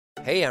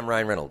Hey, I'm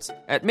Ryan Reynolds.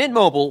 At Mint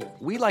Mobile,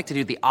 we like to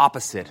do the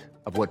opposite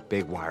of what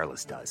Big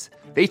Wireless does.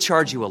 They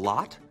charge you a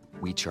lot,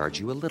 we charge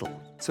you a little.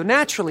 So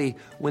naturally,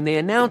 when they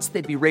announced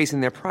they'd be raising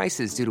their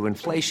prices due to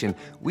inflation,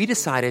 we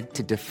decided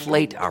to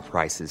deflate our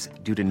prices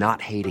due to not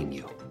hating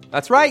you.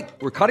 That's right.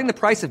 We're cutting the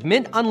price of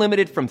Mint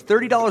Unlimited from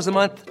 $30 a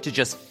month to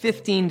just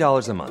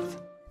 $15 a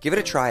month. Give it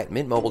a try at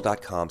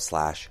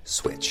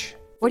mintmobile.com/switch.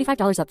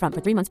 $45 up front for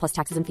 3 months plus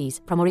taxes and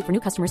fees. Promo rate for new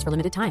customers for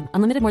limited time.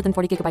 Unlimited more than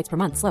 40 gigabytes per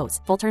month. Slows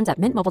full terms at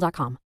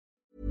mintmobile.com.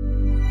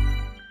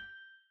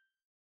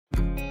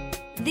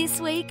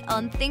 This week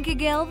on Think a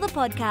Girl, the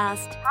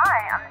podcast.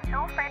 Hi, I'm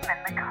Sil Friedman,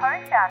 the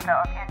co-founder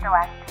of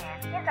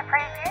Endoactive. Here's a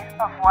preview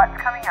of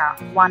what's coming up.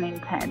 1 in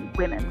 10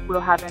 women will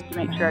have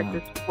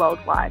endometriosis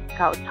worldwide.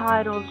 Girls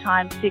tired all the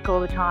time, sick all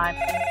the time.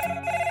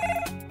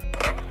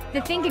 The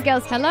Thinker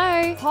Girls,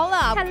 hello.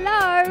 Holla.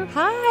 Hello.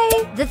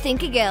 Hi. The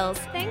Thinker Girls.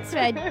 Thanks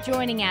for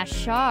joining our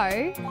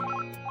show.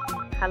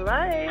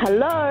 Hello.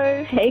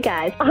 Hello. Hey,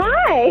 guys.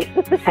 Hi.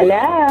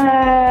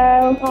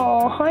 Hello.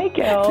 Oh, hi,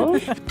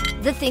 girls.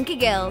 The Thinker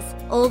Girls.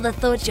 All the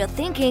thoughts you're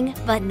thinking,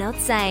 but not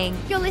saying.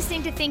 You're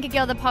listening to Think a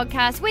Girl, the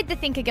podcast with the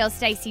Thinker Girl,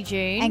 Stacey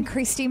June. And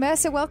Christy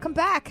Mercer, welcome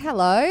back.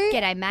 Hello.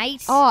 G'day,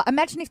 mate. Oh,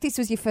 imagine if this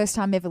was your first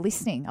time ever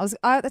listening.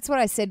 That's what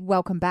I said,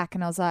 welcome back.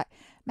 And I was like,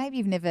 maybe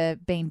you've never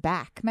been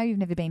back. Maybe you've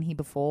never been here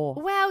before.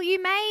 Well,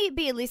 you may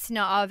be a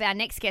listener of our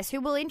next guest,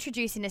 who we'll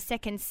introduce in a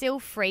second, Sil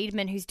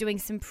Friedman, who's doing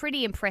some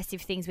pretty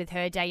impressive things with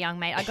her day, young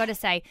mate. I got to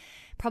say,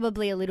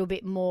 probably a little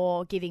bit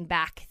more giving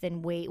back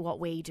than what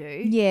we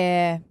do.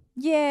 Yeah.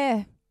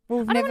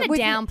 I don't want to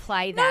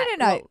downplay that.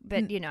 No.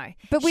 But,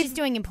 but she's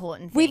doing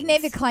important things. We've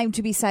never claimed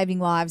to be saving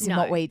lives in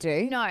what we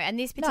do. No, and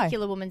this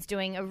particular woman's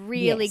doing a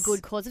really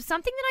good cause of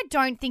something that I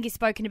don't think is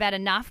spoken about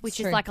enough,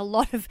 which is like a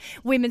lot of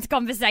women's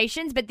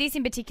conversations. But this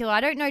in particular, I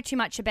don't know too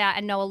much about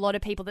and know a lot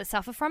of people that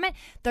suffer from it.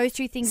 Those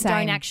two things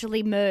don't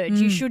actually merge.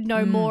 You should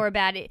know more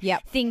about it,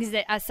 things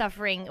that are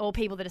suffering or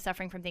people that are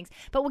suffering from things.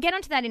 But we'll get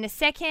onto that in a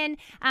second.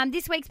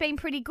 This week's been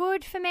pretty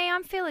good for me.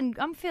 I'm feeling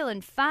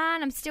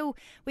fun. I'm still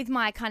with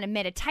my kind of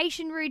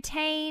meditation routine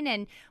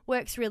and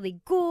works really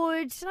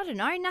good. I don't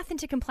know, nothing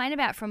to complain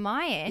about from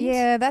my end.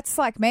 Yeah, that's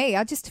like me.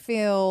 I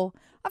feel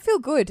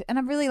good, and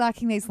I'm really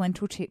liking these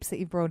lentil chips that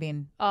you've brought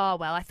in. Oh,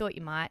 well, I thought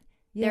you might.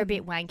 Yeah. They're a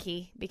bit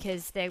wanky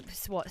because they're,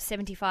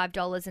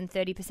 $75 and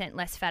 30%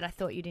 less fat. I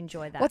thought you'd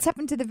enjoy that. What's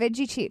happened to the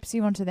veggie chips?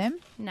 You onto them?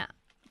 No.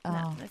 Oh,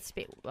 no, that's a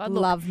bit.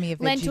 Love me a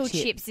veggie lentil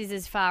chip. chips is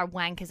as far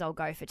wank as I'll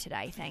go for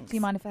today. Thanks. Do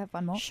you mind if I have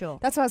one more? Sure.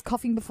 That's why I was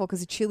coughing before,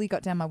 because the chili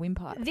got down my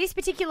windpipe. This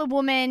particular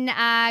woman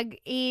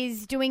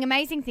is doing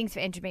amazing things for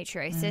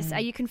endometriosis.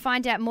 You can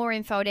find out more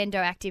info at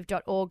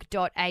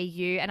endoactive.org.au,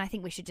 and I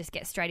think we should just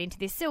get straight into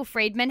this. Sil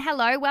Friedman,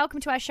 hello, welcome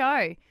to our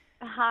show.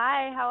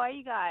 Hi, how are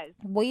you guys?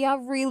 We are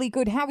really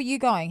good. How are you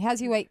going?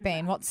 How's your week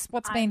been? What's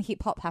been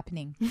hip hop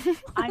happening?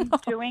 I'm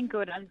doing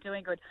good. I'm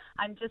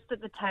just at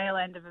the tail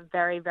end of a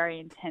very, very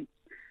intense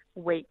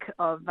week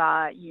of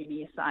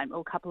uni assignment, or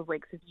a couple of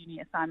weeks of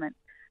uni assignment.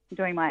 I'm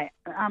doing my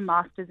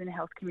Masters in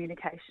Health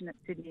Communication at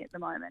Sydney at the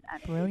moment.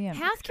 And brilliant.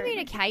 Health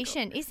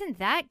Communication, isn't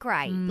that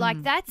great?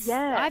 Like that's,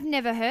 I've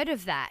never heard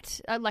of that,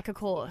 like a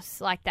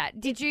course like that.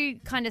 Did you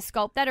kind of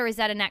sculpt that, or is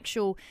that an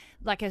actual,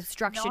 like a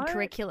structured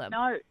curriculum?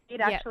 No, it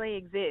actually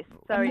exists.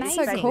 So Amazing. it's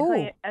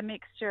basically a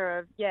mixture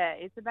of,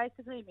 it's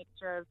basically a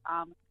mixture of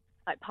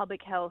like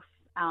public health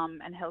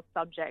and health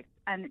subjects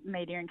and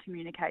media and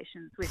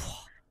communications, which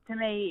to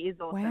me is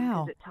awesome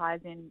because it ties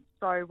in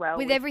so well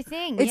with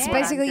everything. It's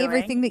basically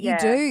everything that you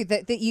do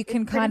that you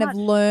can kind of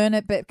learn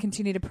it but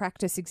continue to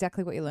practice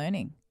exactly what you're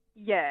learning.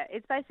 Yeah,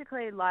 it's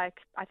basically like,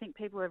 I think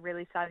people are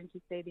really starting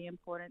to see the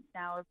importance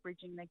now of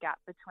bridging the gap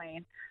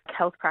between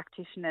health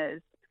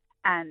practitioners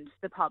and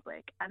the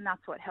public. And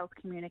that's what health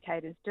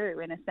communicators do,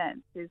 in a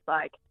sense, is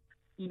like,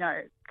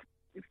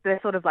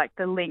 they're sort of like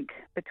the link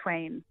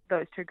between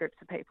those two groups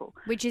of people.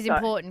 Which is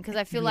important, because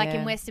I feel like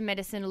in Western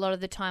medicine, a lot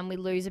of the time we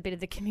lose a bit of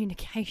the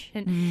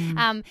communication.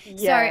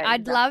 So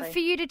I'd love for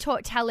you to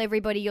tell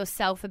everybody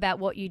yourself about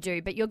what you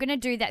do, but you're going to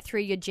do that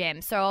through your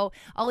gem. So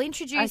I'll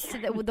introduce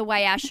the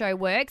way our show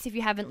works if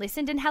you haven't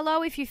listened. And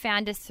hello if you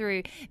found us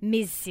through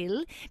Ms.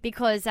 Sil,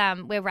 because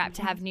we're rapt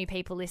to have new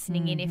people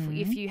listening in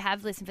if you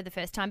have listened for the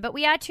first time. But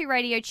we are two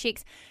radio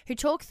chicks who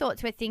talk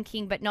thoughts we're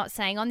thinking but not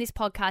saying on this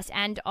podcast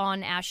and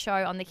on our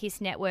show on the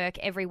Kiss Network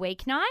every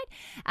weeknight.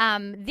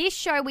 This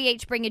show, we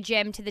each bring a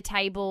gem to the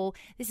table.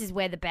 This is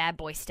where the bad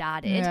boy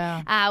started,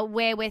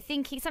 where we're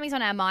thinking something's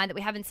on our mind that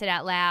we haven't said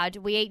out loud.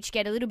 We each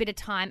get a little bit of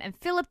time, and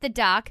Philip the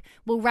Duck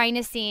will rein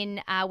us in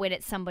when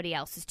it's somebody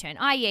else's turn,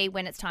 i.e.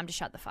 when it's time to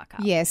shut the fuck up.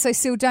 Yeah, so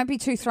Sil, don't be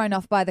too thrown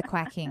off by the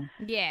quacking.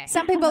 Yeah.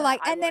 Some people are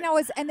like, and then I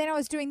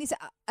was doing this,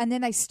 and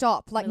then they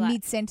stop, like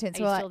mid-sentence.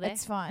 We're like,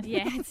 it's fine.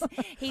 Yeah,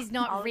 he's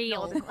not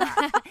real.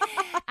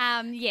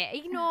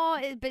 Ignore,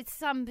 but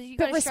you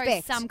got to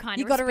show some kind kind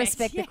You of got to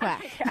respect. respect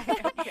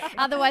the quack.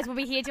 Otherwise, we'll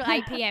be here till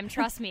 8 p.m.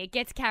 Trust me, it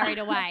gets carried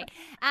away.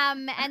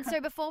 And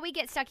so before we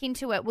get stuck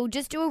into it, we'll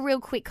just do a real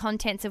quick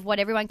contents of what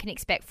everyone can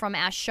expect from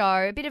our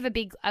show. A bit of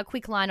a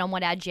quick line on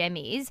what our gem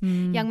is.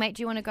 Young mate,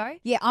 do you want to go?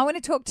 Yeah, I want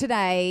to talk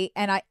today,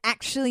 and I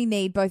actually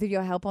need both of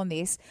your help on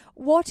this.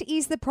 What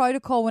is the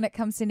protocol when it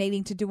comes to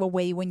needing to do a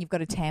wee when you've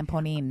got a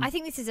tampon in? I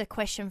think this is a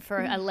question for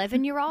an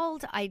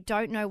 11-year-old. I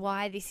don't know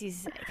why this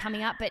is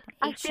coming up, but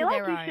I each feel of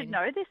like their you own. should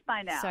know this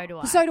by now. So do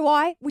I. So do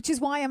I, which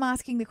is why I'm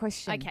asking the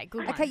question. Okay,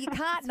 good one. Okay, you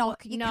can't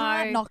knock. You No.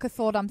 can't knock a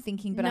thought I'm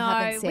thinking, but No,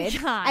 I haven't we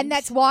said. can't. And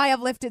that's why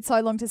I've left it so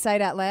long to say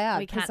it out loud,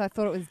 We because can't. I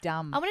thought it was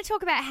dumb. I want to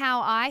talk about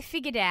how I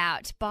figured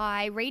out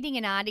by reading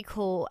an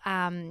article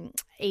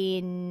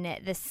in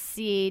the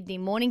Sydney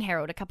Morning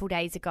Herald a couple of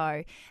days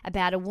ago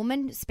about a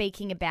woman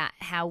speaking about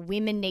how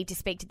women need to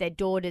speak to their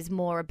daughters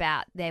more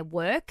about their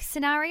work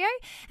scenario,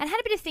 and had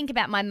a bit of think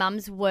about my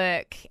mum's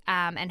work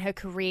and her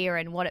career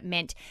and what it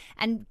meant,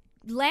 and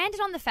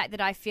landed on the fact that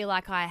I feel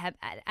like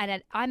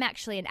I'm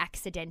actually an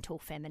accidental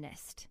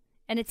feminist.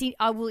 And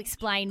I will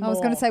explain more. I was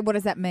going to say, what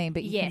does that mean?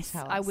 But you yes,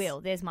 can tell I us. will.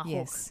 There's my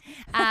Yes.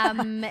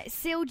 hook.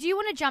 Sil, do you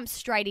want to jump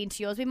straight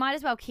into yours? We might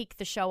as well kick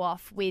the show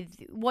off with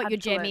what your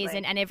gem is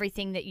and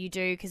everything that you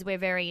do, because we're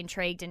very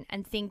intrigued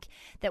and think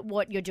that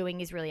what you're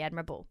doing is really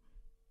admirable.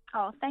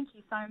 Oh, thank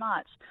you so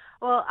much.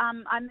 Well,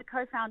 I'm the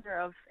co-founder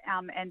of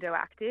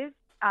EndoActive,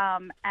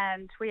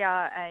 and we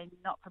are a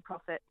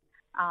not-for-profit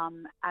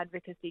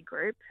advocacy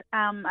group.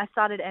 I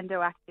started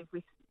EndoActive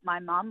with my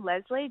mum,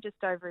 Leslie,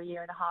 just over a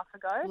year and a half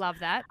ago. Love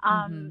that.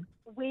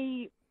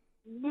 We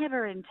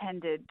never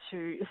intended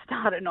to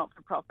start a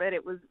not-for-profit.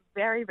 It was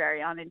very,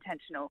 very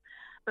unintentional.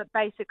 But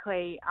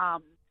basically,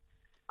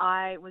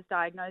 I was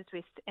diagnosed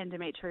with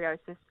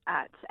endometriosis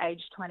at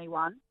age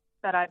 21.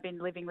 But I've been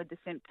living with the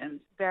symptoms,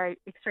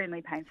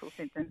 extremely painful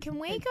symptoms. Can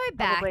we go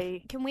back?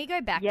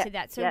 To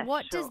that? So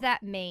what does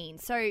that mean?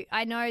 So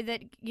I know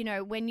that,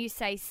 when you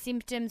say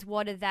symptoms,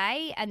 what are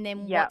they? And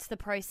then what's the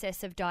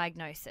process of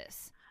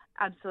diagnosis?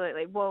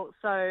 Absolutely. Well,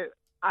 so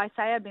I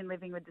say I've been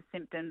living with the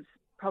symptoms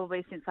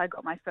probably since I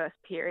got my first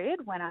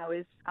period when I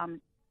was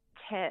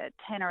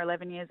 10 or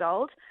 11 years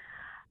old.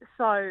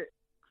 So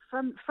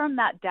from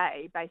that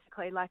day,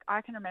 basically, like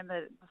I can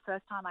remember the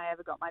first time I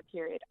ever got my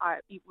period,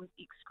 it was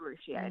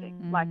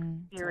excruciating, like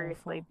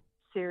seriously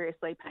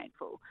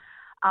painful.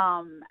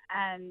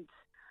 And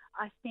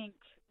I think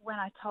when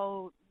I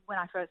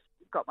first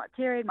got my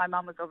period, my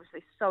mum was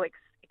obviously so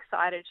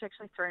excited. She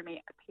actually threw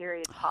me a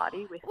period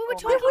party with. We were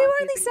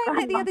only saying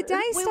that the other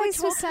day. We were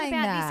Stace was saying talking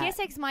about that. this. Yes,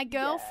 because my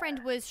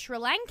girlfriend was Sri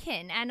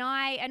Lankan,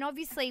 and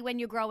obviously when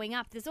you're growing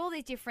up, there's all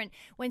these different.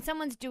 When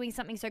someone's doing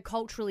something so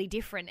culturally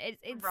different, it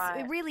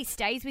really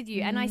stays with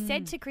you. And I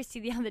said to Christy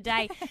the other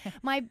day,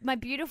 my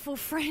beautiful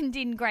friend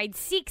in grade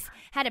 6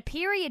 had a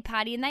period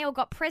party, and they all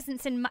got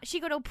presents, and she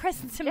got all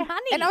presents and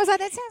money. And I was like,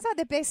 that sounds like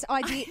the best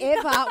idea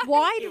ever.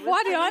 Why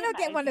did I not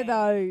get one of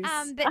those?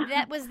 But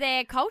that was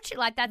their culture.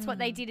 Like that's what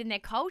they did in their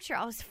culture.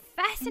 I was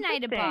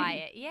fascinated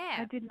by it. Yeah.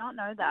 I did not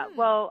know that.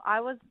 Well,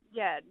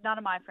 none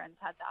of my friends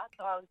had that,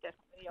 so I was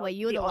definitely Well,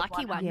 you were the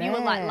lucky one. Yeah. You were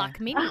like Luck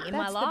Minnie in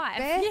my life.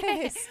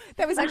 Yes.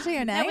 That was actually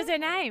her name? That was her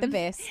name. The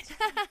best.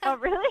 Oh,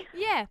 really?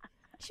 Yeah.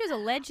 She was a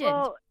legend.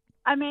 Well,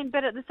 I mean,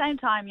 but at the same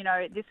time,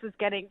 this was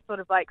getting sort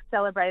of like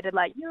celebrated,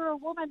 like, you're a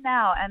woman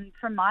now. And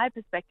from my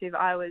perspective,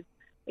 I was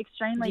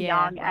extremely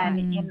young and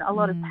in a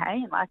lot of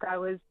pain. Like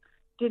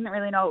didn't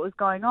really know what was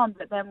going on.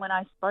 But then when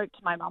I spoke to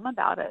my mum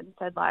about it and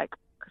said, like,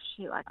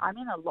 I'm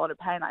in a lot of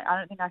pain. Like, I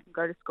don't think I can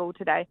go to school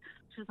today.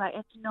 She was like,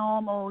 it's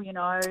normal, This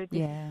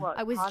is what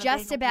I was part of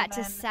just being a about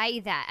to woman. say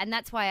that, and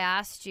that's why I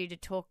asked you to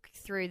talk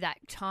through that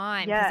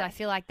time, because I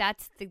feel like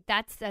that's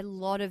a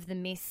lot of the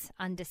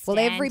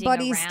misunderstanding. Well,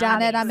 everybody's around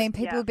done it. I this. mean,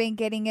 people have been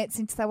getting it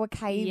since they were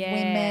cave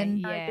women.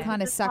 Yeah.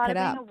 Kind of It's suck part it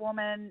of up. being a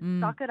woman,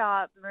 suck it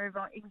up, move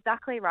on.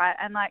 Exactly right.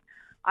 And like,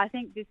 I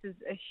think this is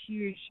a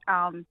huge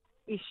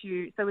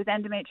issue. So with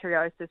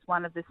endometriosis,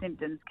 one of the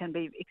symptoms can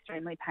be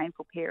extremely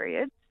painful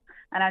periods.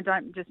 And I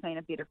don't just mean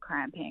a bit of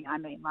cramping. I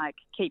mean, like,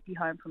 keep you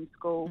home from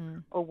school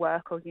or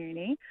work or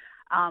uni.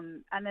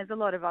 And there's a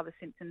lot of other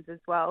symptoms as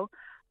well.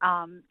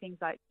 Things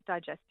like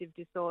digestive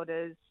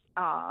disorders,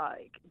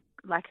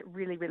 like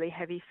really, really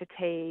heavy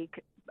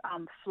fatigue,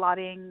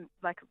 flooding,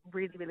 like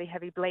really, really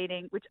heavy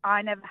bleeding, which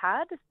I never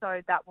had.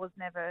 So that was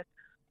never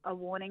a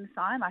warning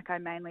sign. Like, I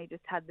mainly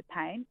just had the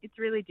pain. It's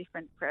really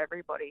different for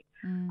everybody.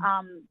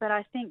 But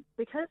I think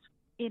because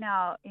in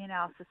our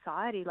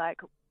society,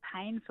 like,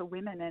 pain for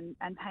women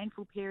and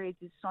painful periods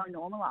is so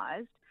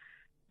normalised,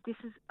 this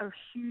is a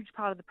huge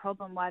part of the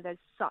problem why there's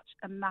such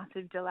a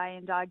massive delay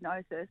in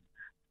diagnosis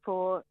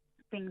for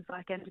things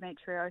like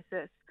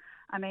endometriosis.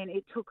 I mean,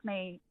 it took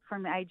me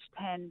from age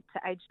 10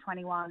 to age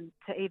 21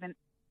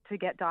 to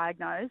get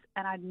diagnosed,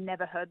 and I'd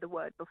never heard the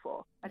word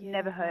before. I'd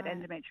never heard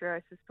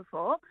endometriosis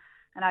before,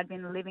 and I'd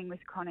been living with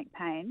chronic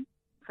pain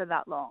for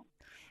that long.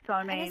 So,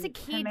 I mean, and as a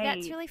kid,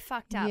 that's really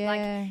fucked up.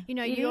 Yeah.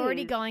 Like, you're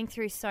already going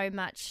through so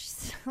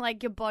much.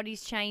 Like, your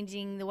body's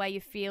changing, the way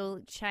you feel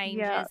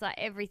changes. Like,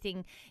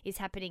 everything is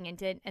happening.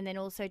 And then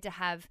also to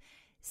have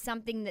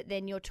something that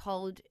then you're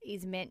told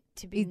is meant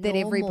to be that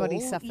normal. everybody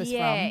suffers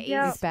from.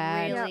 It's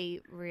bad.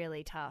 really,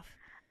 really tough.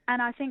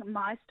 And I think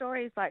my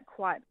story is like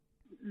quite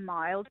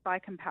mild by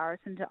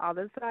comparison to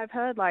others that I've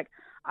heard. Like,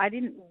 I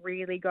didn't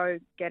really go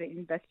get it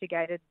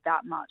investigated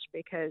that much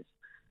because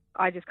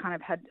I just kind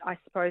of had, I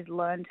suppose,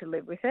 learned to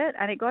live with it,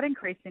 and it got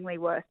increasingly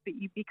worse, but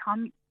you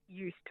become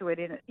used to it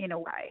in a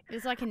way.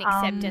 It's like an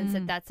acceptance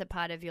that that's a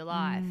part of your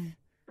life.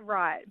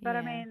 Right. But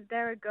I mean,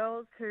 there are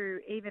girls who,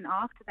 even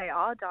after they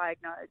are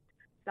diagnosed,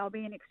 they'll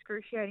be in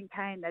excruciating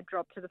pain. They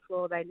drop to the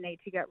floor. They need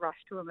to get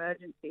rushed to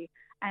emergency.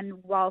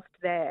 And whilst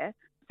they're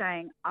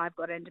saying, I've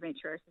got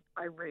endometriosis,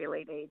 I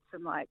really need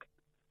some like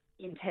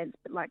intense,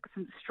 but like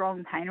some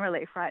strong pain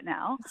relief right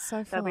now.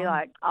 So they'll be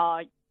like,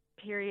 oh,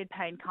 period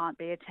pain can't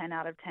be a 10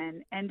 out of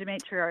 10.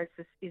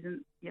 Endometriosis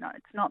isn't,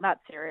 it's not that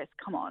serious.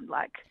 Come on,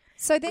 like.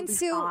 So then,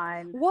 Sil,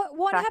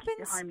 what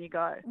happens? Home you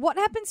go. What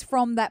happens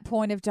from that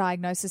point of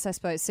diagnosis? I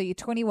suppose. So you're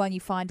 21. You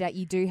find out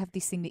you do have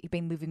this thing that you've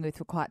been living with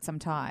for quite some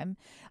time.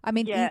 I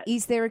mean,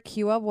 is there a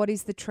cure? What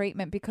is the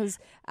treatment? Because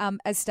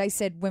as Stace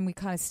said when we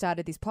kind of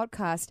started this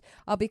podcast,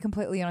 I'll be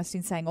completely honest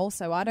in saying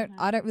also I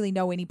don't really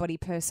know anybody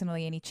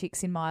personally, any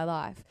chicks in my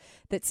life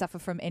that suffer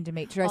from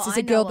endometriosis.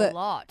 I know a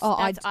lot.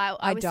 I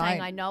was don't.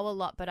 saying I know a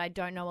lot, but I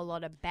don't know a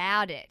lot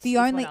about it.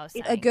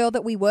 A girl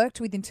that we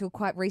worked with until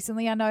quite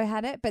recently, I know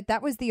had it, but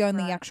that was the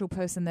only actual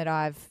person that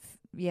I've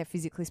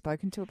physically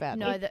spoken to about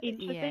it. It's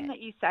interesting that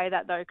you say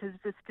that, though, because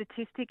the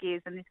statistic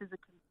is, and this is a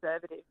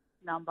conservative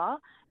number,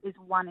 is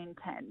 1 in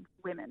 10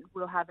 women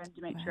will have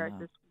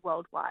endometriosis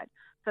worldwide.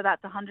 So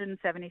that's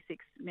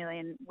 176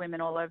 million women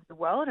all over the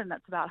world, and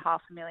that's about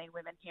 500,000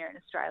 women here in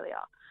Australia.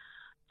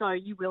 So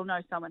you will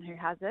know someone who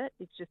has it.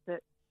 It's just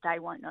that they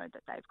won't know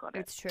that they've got it.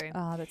 It's true.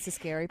 Oh, that's the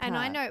scary part. And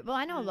I know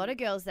a lot of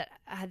girls that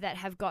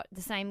have got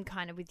the same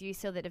kind of with you,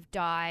 Sil, that have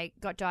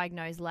got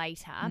diagnosed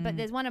later. But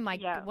there's one of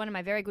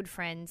my very good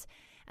friends,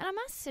 and I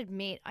must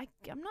admit,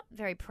 I'm not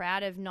very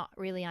proud of not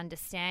really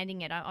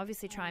understanding it. I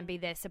obviously try and be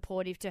there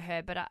supportive to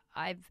her, but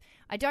I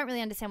don't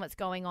really understand what's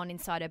going on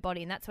inside her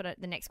body, and that's what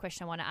the next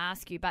question I want to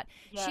ask you. But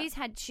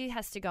she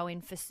has to go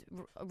in for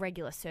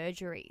regular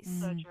surgeries.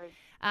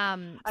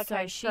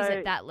 So she's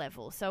at that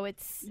level. So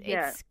it's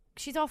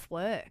she's off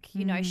work,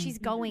 she's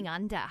going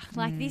under.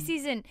 Like this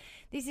isn't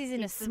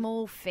a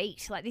small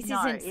feat. Like this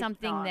isn't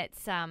something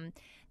that's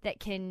that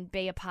can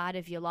be a part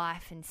of your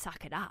life and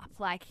suck it up.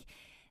 Like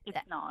it's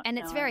not. And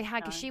it's very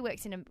hard because she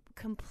works in a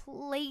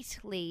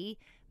completely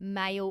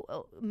male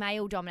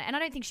dominant, and I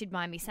don't think she'd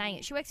mind me saying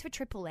it. She works for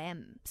Triple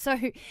M, so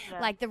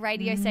like the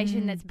radio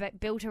station that's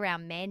built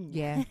around men.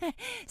 Yeah.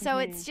 So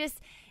it's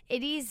just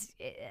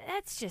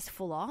that's just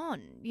full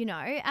on,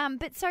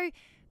 But so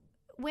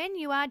when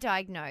you are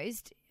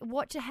diagnosed,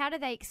 how do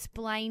they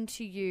explain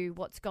to you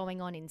what's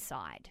going on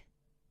inside?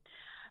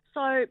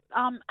 So,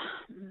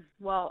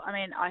 well, I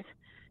mean,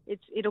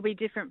 it'll be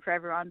different for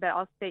everyone, but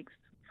I'll speak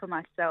for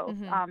myself.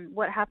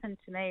 What happened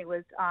to me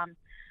was,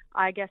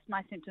 I guess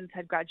my symptoms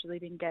had gradually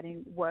been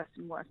getting worse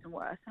and worse and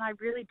worse, and I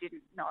really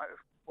didn't know.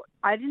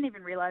 I didn't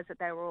even realize that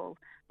they were all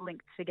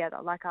linked together.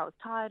 Like I was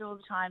tired all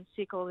the time,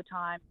 sick all the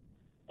time.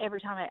 Every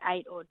time I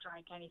ate or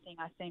drank anything,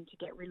 I seemed to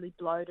get really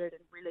bloated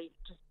and really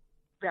just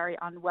very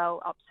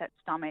unwell, upset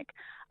stomach.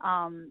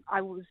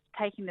 I was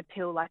taking the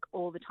pill like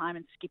all the time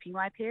and skipping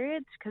my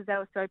periods because they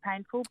were so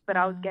painful, but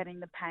I was getting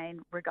the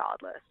pain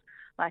regardless,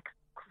 like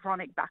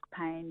chronic back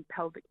pain,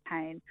 pelvic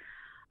pain,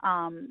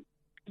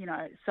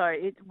 so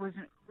it was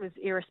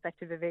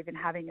irrespective of even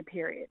having a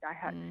period. I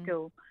had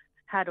still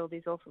had all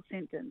these awful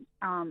symptoms.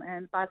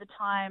 And by the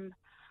time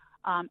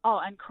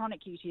and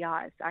chronic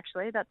UTIs,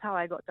 actually. That's how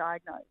I got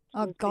diagnosed.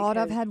 Oh, God,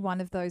 I've had one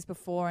of those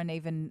before, and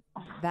even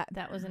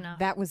that was enough.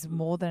 That was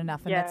more than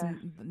enough, and that's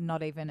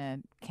not even a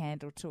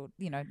candle to,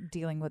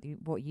 dealing with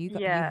what you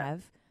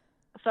have.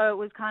 So it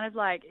was kind of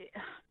like,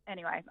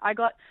 anyway,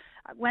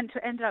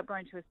 ended up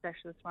going to a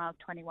specialist when I was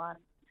 21,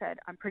 said,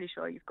 I'm pretty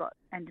sure you've got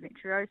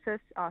endometriosis,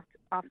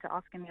 after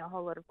asking me a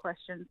whole lot of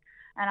questions.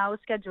 And I was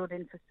scheduled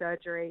in for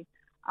surgery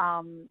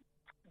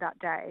that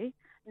day,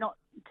 not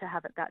to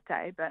have it that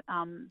day, but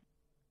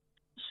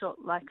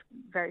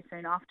very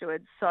soon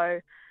afterwards. So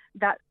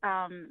that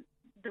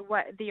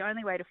the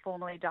only way to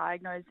formally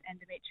diagnose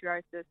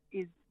endometriosis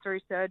is through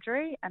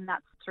surgery, and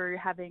that's through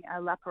having a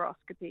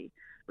laparoscopy,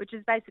 which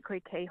is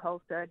basically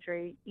keyhole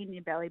surgery in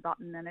your belly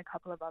button and a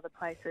couple of other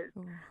places.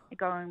 You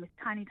go in with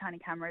tiny, tiny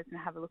cameras and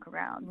have a look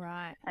around.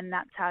 Right. And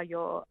that's how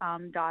you're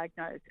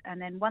diagnosed.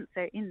 And then once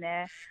they're in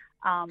there,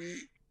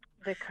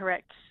 the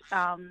correct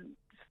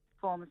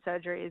form of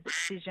surgery is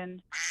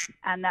excision,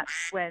 and that's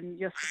when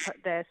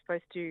they're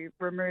supposed to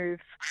remove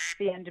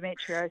the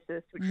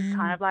endometriosis, which is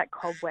kind of like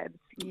cobwebs,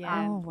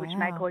 which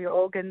make all your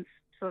organs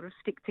sort of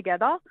stick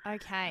together.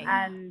 Okay.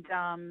 And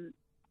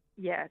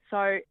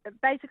so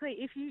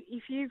basically,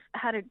 if you've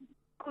had a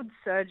good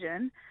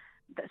surgeon,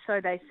 so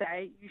they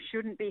say, you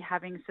shouldn't be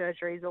having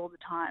surgeries all the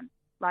time.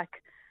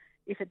 Like,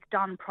 if it's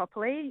done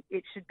properly,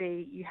 it should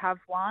be you have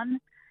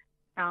one,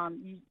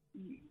 you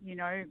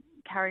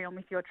carry on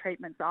with your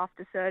treatments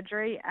after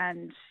surgery,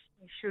 and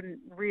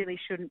You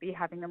shouldn't be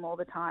having them all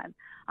the time.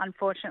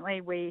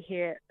 Unfortunately, we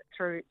hear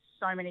from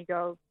so many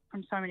girls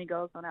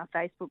on our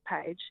Facebook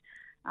page,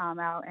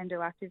 our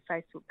Endoactive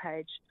Facebook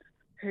page,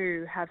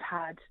 who have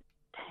had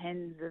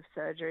tens of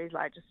surgeries,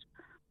 like just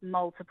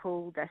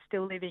multiple. They're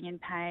still living in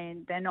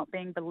pain. They're not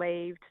being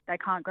believed. They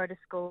can't go to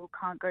school,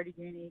 can't go to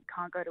uni,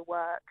 can't go to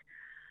work.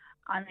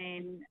 I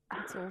mean,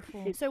 it's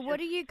awful. So what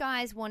are you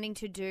guys wanting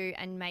to do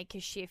and make a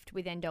shift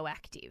with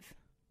Endoactive?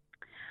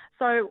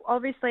 So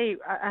obviously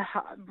a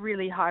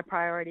really high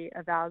priority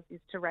of ours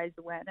is to raise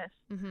awareness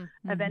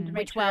of endometriosis.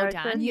 Which well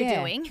done, you're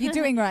doing. You're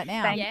doing right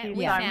now. Thank you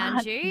we so found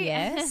much. you.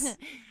 Yes.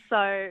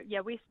 So,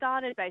 we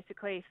started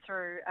basically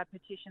through a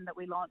petition that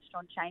we launched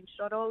on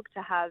change.org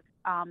to have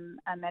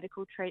a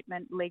medical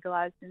treatment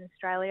legalised in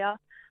Australia,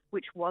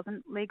 which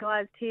wasn't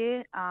legalised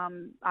here.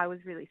 I was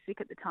really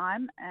sick at the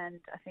time, and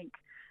I think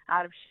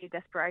out of sheer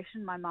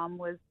desperation, my mum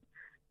was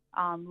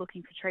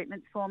looking for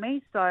treatments for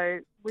me. So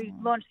we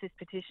launched this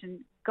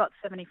petition, got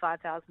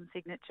 75,000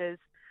 signatures,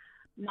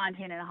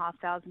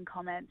 19,500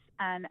 comments.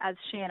 And as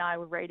she and I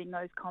were reading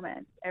those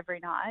comments every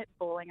night,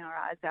 bawling our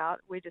eyes out,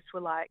 we just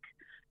were like,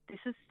 this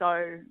is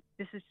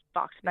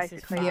fucked,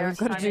 basically. Yeah, we've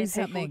got to do people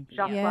something.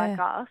 Just like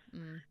us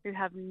who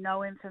have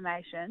no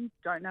information,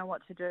 don't know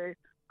what to do,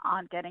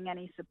 aren't getting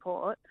any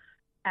support.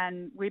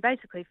 And we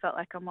basically felt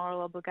like a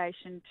moral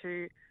obligation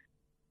to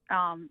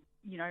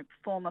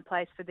form a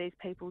place for these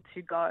people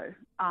to go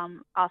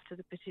after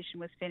the petition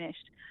was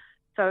finished.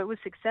 So it was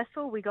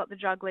successful. We got the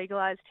drug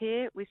legalised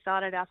here. We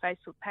started our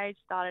Facebook page,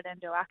 started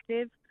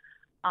Endoactive.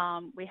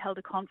 We held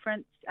a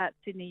conference at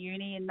Sydney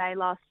Uni in May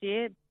last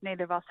year.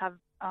 Neither of us have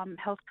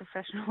health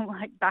professional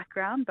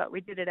background, but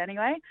we did it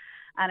anyway,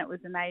 and it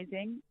was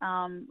amazing.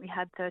 We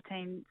had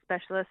 13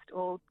 specialists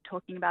all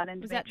talking about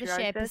endometriosis. Was that the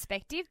Share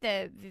Perspective,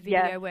 the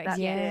video works?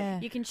 Yeah.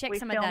 You can check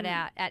some of that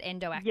out at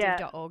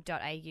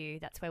endoactive.org.au.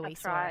 That's where we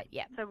saw it.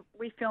 Yeah. So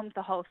we filmed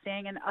the whole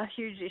thing, and a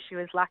huge issue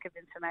is lack of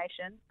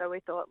information. So we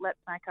thought, let's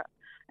make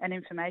an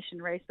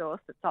information resource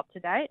that's up to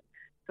date.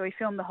 So we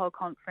filmed the whole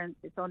conference.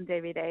 It's on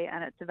DVD,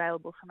 and it's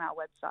available from our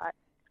website.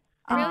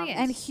 Brilliant.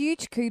 And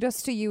huge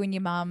kudos to you and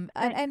your mum.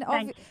 And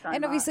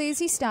obviously,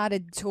 as you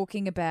started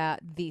talking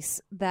about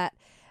this, that,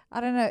 I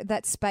don't know,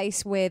 that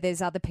space where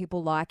there's other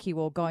people like you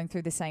or going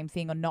through the same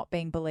thing or not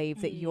being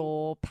believed that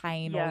your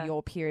pain or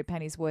your period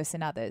pain is worse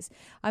than others.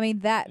 I mean,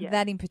 that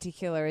in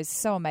particular is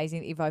so amazing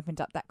that you've opened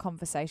up that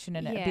conversation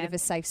and a bit of a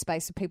safe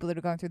space for people that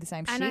are going through the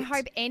same shit. And I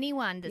hope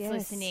anyone that's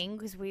listening,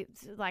 because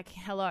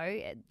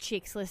hello,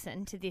 chicks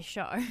listen to this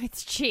show,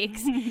 it's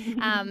chicks,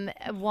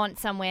 want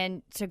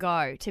somewhere to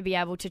go to be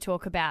able to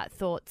talk about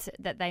thoughts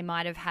that they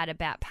might have had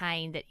about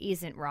pain that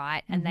isn't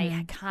right and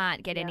they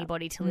can't get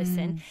anybody to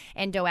listen.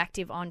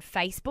 Endoactive on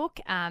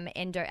Facebook,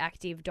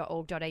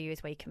 endoactive.org.au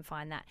is where you can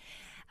find that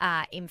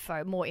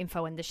more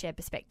info, and the Share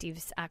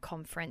Perspectives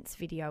conference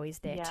video is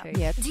there too.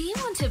 Yep. Do you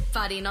want to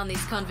butt in on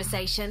this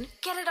conversation?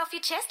 Get it off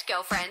your chest,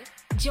 girlfriend.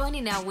 Join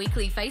in our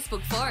weekly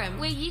Facebook forum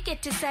where you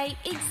get to say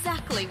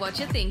exactly what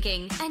you're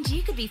thinking, and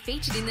you could be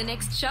featured in the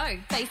next show.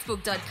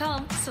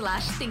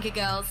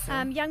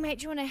 Facebook.com/thinkergirls. Young mate,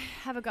 do you want to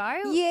have a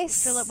go?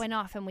 Yes. Philip went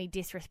off and we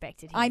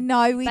disrespected him. I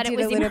know we but did it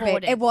was a little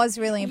important. bit. It was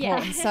really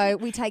important, so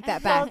we take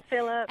that back. Well,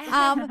 Philip.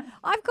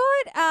 I've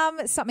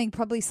got something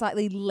probably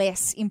slightly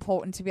less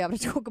important to be able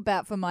to talk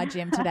about for my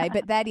gem today,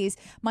 but that is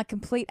my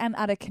complete and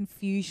utter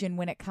confusion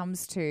when it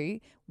comes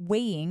to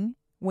weeing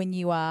when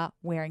you are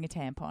wearing a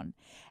tampon.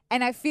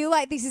 And I feel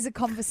like this is a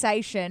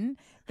conversation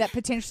that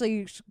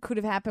potentially could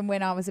have happened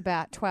when I was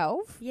about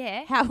 12.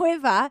 Yeah.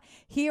 However,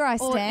 here I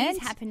stand.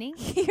 Or is happening.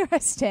 Here I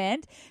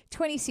stand,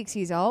 26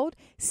 years old,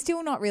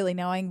 still not really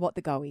knowing what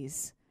the go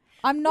is.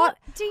 I'm not.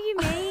 What do you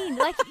mean?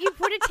 Like, you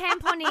put a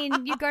tampon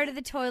in, you go to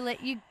the toilet,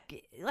 I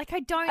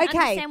don't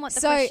understand what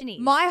the question is.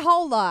 My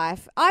whole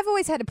life, I've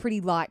always had a pretty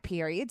light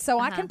period,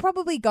 so I can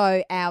probably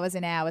go hours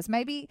and hours,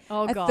 maybe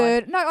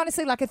third. No,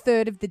 honestly, like a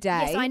third of the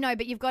day. Yes, I know,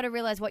 but you've got to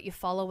realise what you're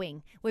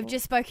following. We've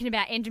just spoken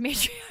about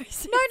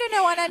endometriosis. No,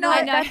 I know.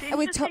 That's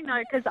interesting,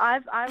 though, because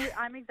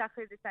I'm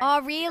exactly the same.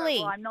 Oh, really?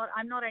 Well, I'm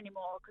not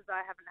anymore because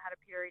I haven't had a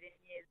period in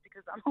years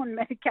because I'm on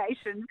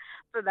medication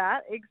for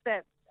that,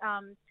 except...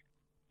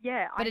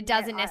 but it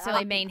doesn't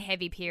necessarily mean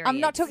heavy periods. I'm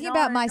not talking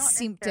about my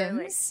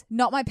symptoms,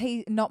 not my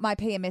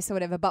PMS or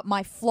whatever, but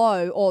my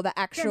flow or the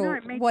actual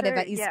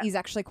whatever is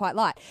actually quite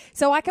light.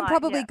 So I can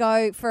probably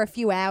go for a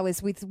few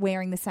hours with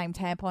wearing the same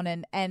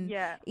tampon, and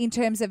in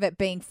terms of it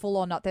being full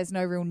or not, there's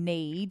no real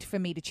need for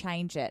me to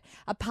change it.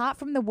 Apart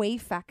from the wee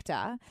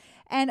factor,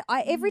 and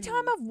every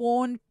time I've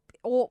worn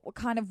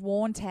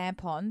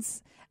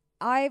tampons,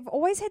 I've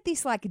always had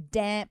this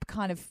damp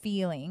kind of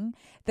feeling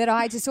that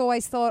I just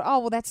always thought, oh,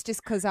 well, that's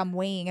just because I'm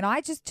weeing. And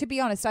to be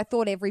honest, I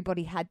thought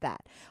everybody had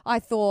that. I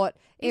thought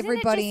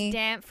everybody... Isn't it just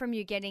damp from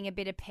you getting a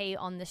bit of pee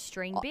on the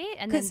string bit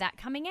and then that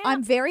coming out?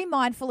 I'm very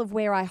mindful of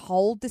where I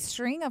hold the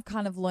string. I've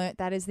kind of learnt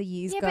that as the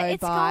years go by. Yeah, but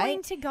it's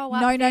going to go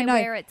up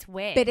where it's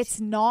wet. But it's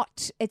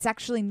not. It's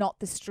actually not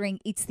the string.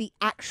 It's the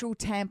actual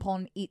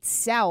tampon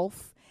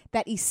itself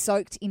that is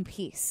soaked in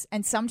piss.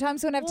 And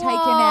sometimes when I've taken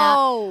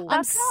out...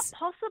 That's not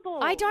possible.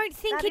 possible. I don't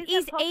think it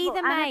is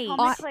either,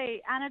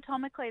 mate.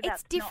 Anatomically,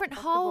 that's it's different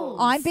not holes.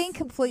 I'm being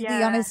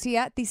completely honest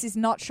here. This is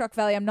not shock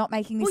value. I'm not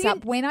making this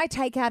up. When I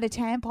take out a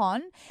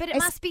tampon, but it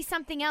must be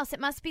something else. It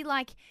must be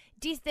like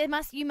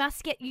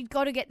you've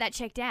got to get that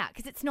checked out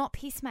because it's not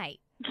piss, mate.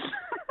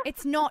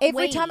 It's not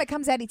every wee. time it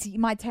comes out,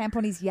 my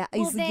tampon is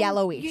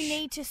yellowish. You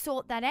need to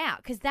sort that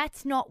out because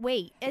that's not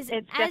wee. As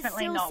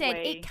Sil said,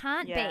 it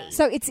can't be.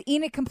 So it's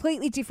in a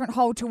completely different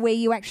hole to where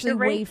you actually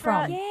wee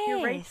from. Yes.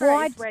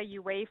 Urethra is where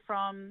you wee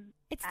from.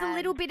 It's the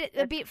little bit,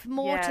 a bit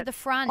more to the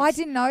front. I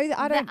didn't know that.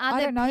 I don't know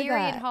that. The other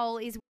period hole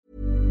is.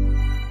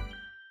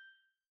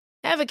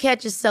 Ever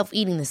catch yourself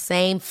eating the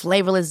same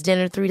flavorless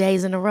dinner 3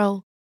 days in a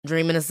row?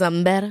 Dreaming of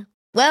something better?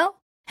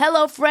 Well,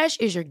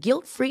 HelloFresh is your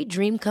guilt-free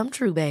dream come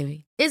true,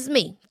 baby. It's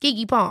me,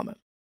 Keke Palmer.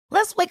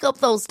 Let's wake up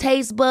those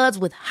taste buds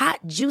with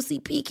hot, juicy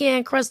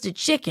pecan-crusted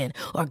chicken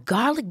or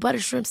garlic butter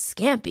shrimp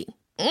scampi.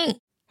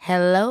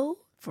 Hello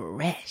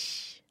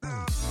Fresh.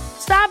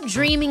 Stop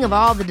dreaming of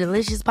all the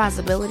delicious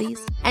possibilities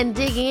and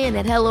dig in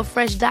at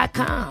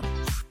HelloFresh.com.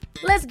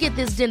 Let's get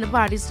this dinner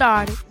party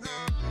started.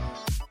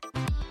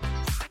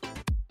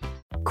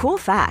 Cool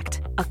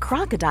fact, a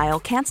crocodile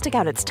can't stick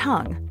out its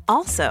tongue.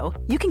 Also,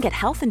 you can get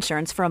health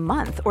insurance for a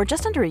month or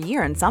just under a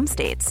year in some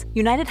states.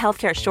 United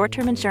Healthcare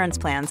short-term insurance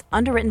plans,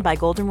 underwritten by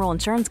Golden Rule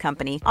Insurance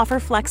Company, offer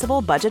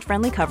flexible,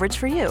 budget-friendly coverage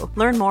for you.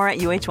 Learn more at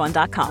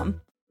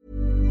UH1.com.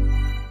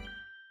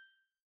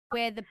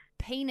 Where the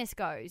penis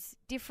goes,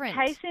 different.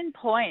 Case in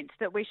point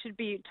that we should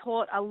be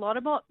taught a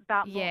lot more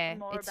about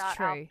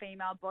our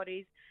female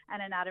bodies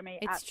and anatomy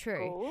at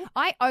school.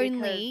 I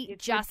only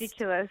it's just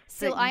ridiculous.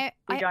 Still,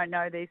 we don't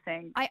know these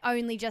things. I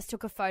only just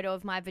took a photo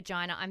of my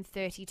vagina. I'm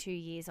 32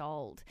 years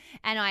old,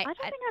 and I don't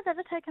think I've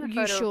ever taken a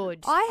photo. You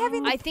should. I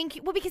haven't. I think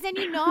because then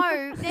you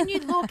know, then you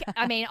look.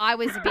 I mean, I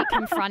was a bit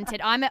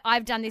confronted.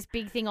 I've done this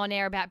big thing on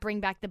air about bring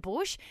back the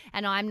bush,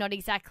 and I'm not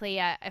exactly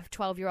a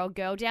 12-year-old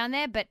girl down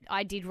there, but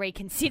I did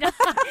reconsider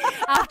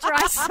after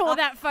I saw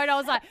that photo. I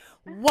was like,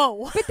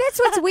 whoa. But that's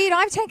what's weird.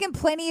 I've taken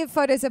plenty of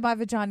photos of my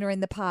vagina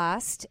in the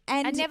past,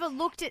 and never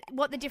looked at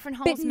what the different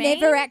holes but mean.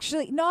 Never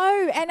actually.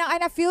 No, and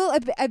I feel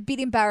a bit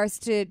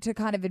embarrassed to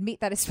kind of admit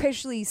that,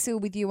 especially Sil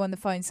with you on the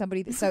phone,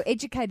 somebody that's so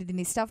educated in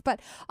this stuff. But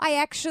I'm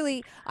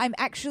actually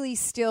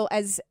still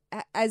as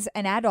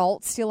an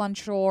adult still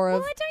unsure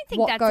of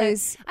what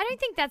goes. I don't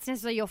think that's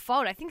necessarily your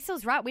fault. I think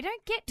Sil's right. We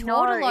don't get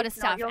taught a lot of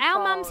stuff.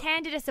 Our mums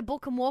handed us a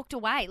book and walked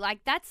away.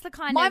 Like that's the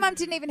kind My mum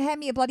didn't even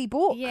hand me a bloody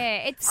book. Yeah,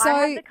 it's so.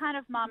 I had the kind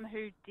of mum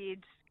who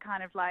did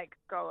kind of like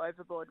go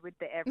overboard with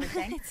the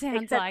everything. It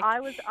sounds Except like I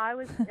was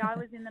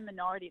in the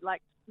minority.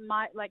 Like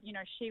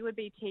she would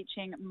be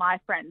teaching my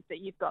friends that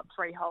you've got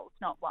 3 holes,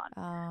 not one.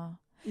 Oh.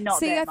 Not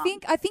See, I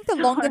think the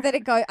longer that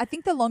it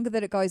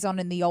goes on,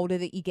 and the older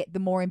that you get, the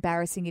more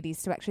embarrassing it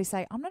is to actually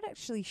say, I'm not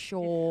actually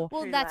sure.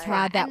 Well, that's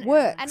how right. that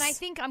works. And I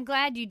think I'm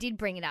glad you did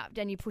bring it up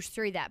and you pushed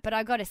through that. But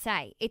I got to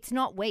say, it's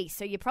not wee,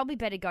 so you probably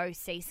better go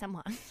see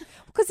someone.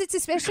 Because it's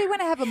especially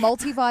when I have a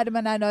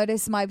multivitamin, I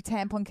notice my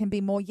tampon can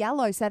be more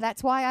yellow. So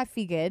that's why I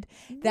figured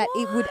that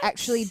it would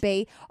actually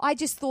be. I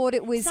just thought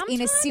it was in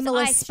a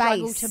similar space. I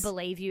struggle to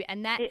believe you,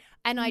 and I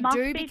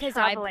do because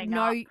I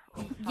know.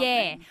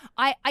 Yeah,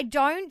 I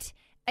don't.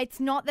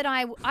 It's not that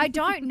I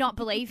don't not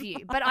believe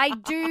you, but I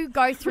do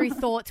go through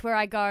thoughts where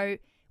I go,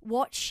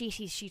 what shit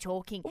is she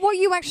talking? Well,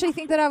 you actually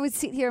think that I would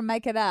sit here and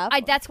make it up?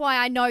 That's why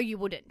I know you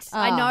wouldn't.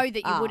 I know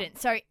that you wouldn't.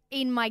 So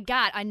in my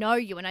gut, I know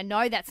you, and I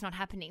know that's not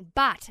happening.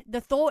 But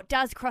the thought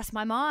does cross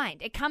my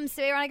mind. It comes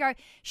through, and I go,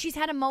 she's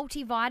had a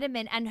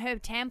multivitamin, and her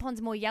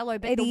tampon's more yellow,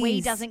 but the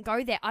wee doesn't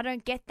go there. I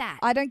don't get that.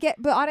 I don't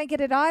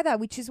get it either,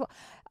 which is what.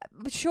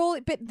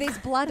 Surely, but there's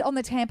blood on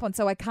the tampon,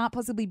 so I can't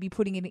possibly be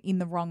putting it in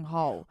the wrong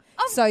hole.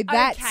 So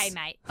that's okay,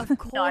 mate. Of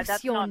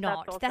course you're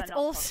not. That's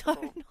also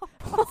not.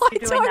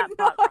 You're doing that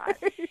part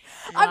right. Wow.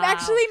 I'm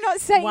actually not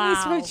saying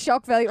this for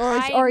shock value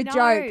or a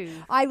joke.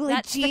 I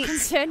legit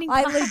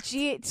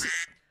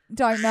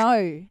don't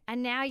know.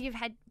 And now you've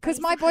had because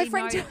my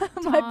boyfriend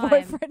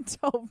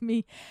told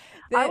me.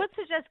 I would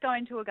suggest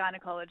going to a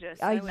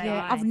gynecologist.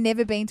 I've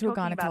never been to a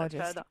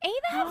gynecologist.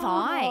 Either have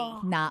I.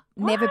 Nah,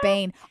 never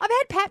been. I've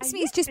had pap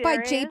smears just by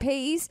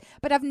GPs,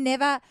 but I've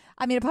never,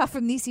 apart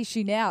from this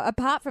issue now,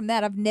 apart from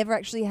that, I've never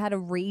actually had a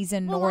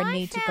reason nor a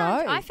need to go.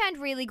 I found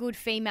really good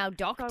female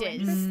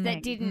doctors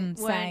that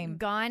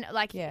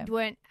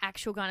weren't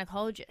actual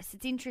gynecologists.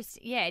 It's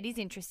interesting. Yeah, it is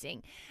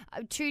interesting.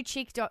 2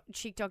 chick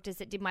doctors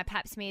that did my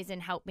pap smears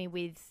and helped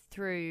me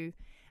through.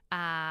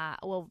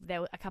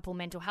 There were a couple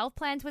mental health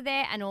plans were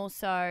there, and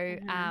also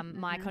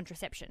my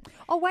contraception.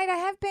 Oh wait, I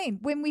have been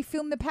when we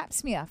filmed the Pap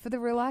smear for the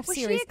Real Life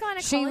series. She a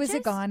gynecologist? She was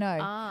a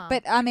gyno,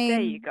 but there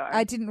you go.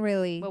 I didn't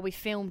really. Well, we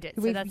filmed it,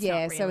 so that's not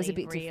really so it was a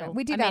bit real. different.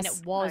 We did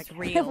it was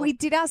real. We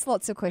did ask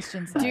lots of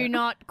questions. Though. Do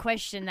not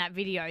question that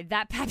video.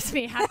 That Pap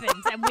smear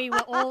happened, and we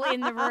were all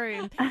in the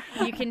room.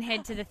 You can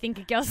head to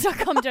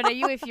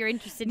thethinkergirls.com.au if you're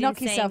interested in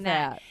seeing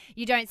that. Out.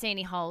 You don't see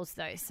any holes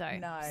though, so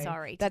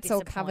sorry. That's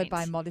all covered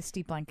by a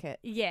modesty blanket.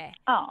 Yeah.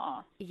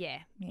 Oh. Yeah.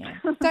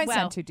 Don't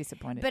sound too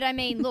disappointed. But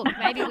look,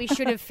 maybe we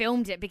should have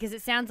filmed it because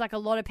it sounds like a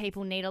lot of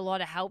people need a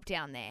lot of help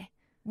down there.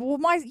 Well,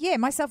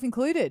 myself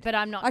included. But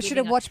I'm not. I should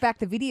have watched back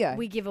the video.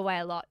 We give away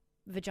a lot.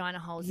 Vagina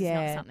holes is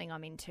not something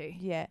I'm into.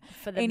 Yeah.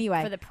 For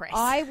the press.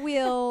 I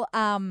will.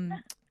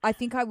 I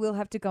think I will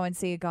have to go and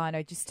see a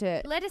gyno just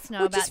to let us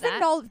know about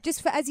that.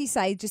 Just for, as you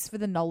say, just for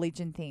the knowledge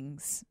and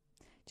things.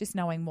 Just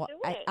knowing what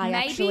I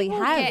actually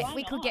have.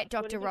 We could get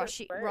Dr.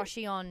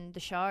 Roshi on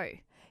the show.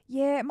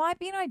 Yeah, it might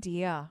be an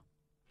idea.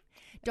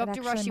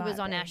 Dr. Roshi was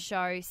on our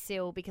show,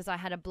 Sil, because I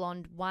had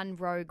one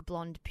rogue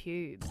blonde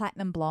pube.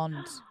 Platinum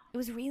blonde. It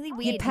was really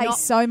weird. You pay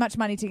so much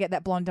money to get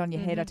that blonde on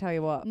your head, I tell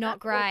you what. Not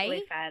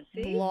grey,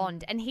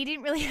 blonde. And he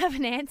didn't really have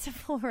an answer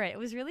for it. It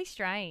was really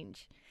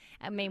strange.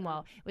 And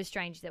meanwhile, it was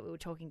strange that we were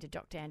talking to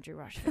Dr. Andrew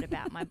Rushford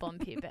about my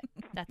blonde pube, but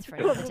that's for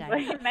another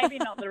day. Maybe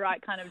not the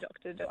right kind of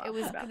doctor to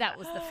ask That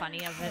was the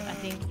funny of it, I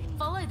think.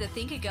 Follow the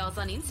Thinker Girls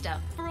on Insta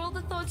for all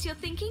the thoughts you're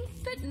thinking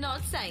but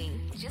not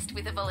saying, just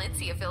with a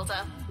Valencia filter.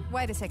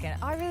 Wait a second.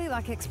 I really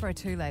like X-Pro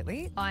 2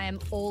 lately. I am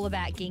all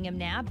about gingham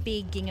now.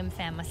 Big gingham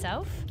fan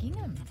myself.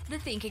 Gingham. The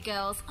Thinker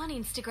Girls on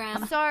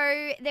Instagram.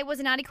 So there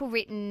was an article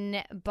written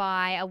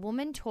by a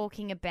woman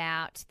talking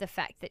about the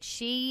fact that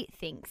she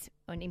thinks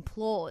and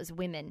implores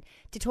women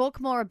to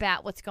talk more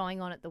about what's going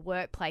on at the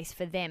workplace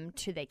for them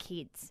to their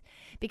kids.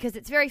 Because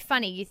it's very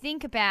funny. You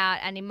think about,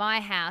 and in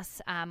my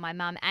house, my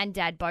mum and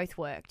dad both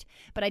worked,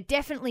 but I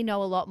definitely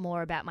know a lot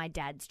more about my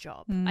dad's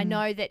job. I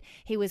know that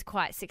he was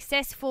quite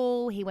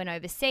successful. He went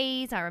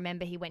overseas. I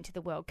remember he went to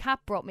the World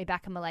Cup, brought me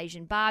back a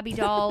Malaysian Barbie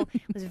doll.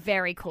 It was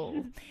very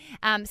cool.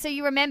 So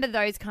you remember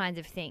those kinds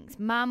of things.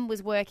 Mum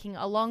was working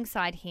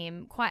alongside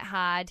him, quite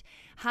hard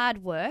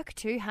work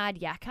too, hard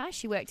yakka.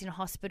 She worked in a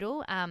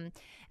hospital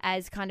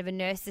as kind of a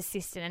nurse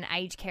assistant and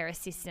aged care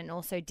assistant,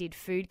 also did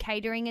food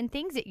catering and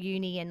things at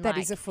uni. And that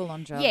is a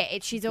full-on job. Yeah,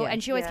 and she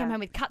always came home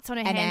with cuts on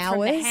her hands from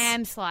the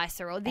ham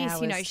slicer or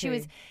this,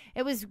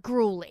 it was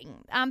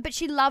grueling. But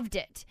she loved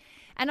it.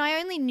 And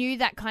I only knew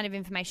that kind of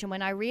information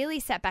when I really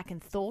sat back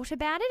and thought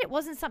about it. It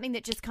wasn't something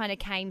that just kind of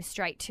came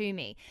straight to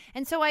me.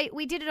 And so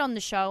we did it on the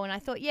show, and I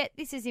thought, yeah,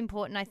 this is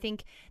important. I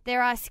think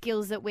there are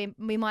skills that we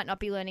might not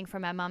be learning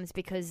from our mums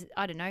because,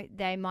 I don't know,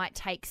 they might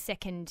take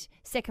second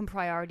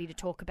priority to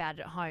talk about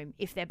it at home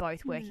if they're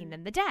both working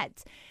than the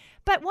dads.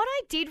 But what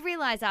I did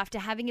realise after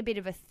having a bit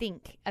of a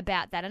think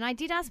about that, and I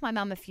did ask my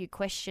mum a few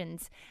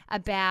questions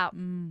about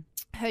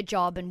her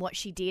job and what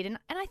she did, and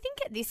I think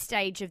at this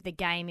stage of the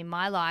game in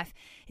my life,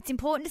 it's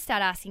important to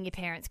start asking your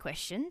parents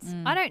questions.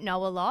 I don't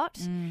know a lot.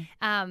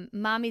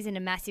 Mum isn't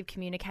a massive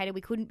communicator. We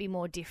couldn't be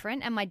more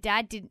different. And my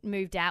dad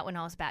moved out when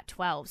I was about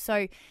 12.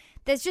 So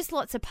there's just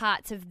lots of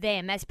parts of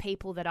them as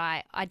people that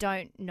I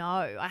don't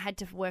know. I had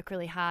to work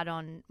really hard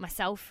on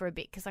myself for a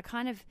bit because I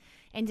kind of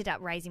ended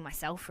up raising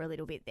myself for a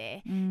little bit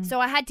there. So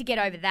I had to get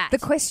over that. The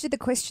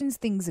questions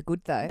things are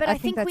good though. But I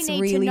think that's we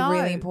need really, to know.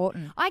 really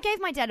important. I gave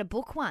my dad a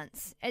book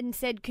once and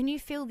said, can you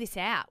fill this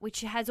out?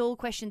 Which has all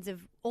questions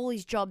of all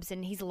his jobs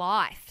and his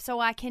life. So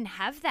I can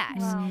have that.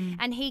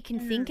 And he can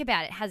think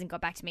about it. Hasn't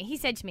got back to me. He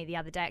said to me the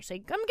other day,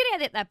 actually, I'm going to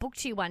get that book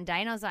to you one day.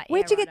 And I was like,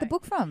 where'd you get the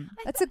book from?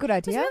 That's a good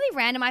idea. It was really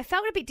random. I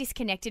felt a bit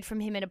disconnected from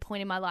him at a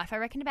point in my life. I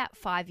reckon about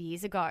 5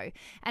 years ago.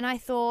 And I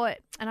thought,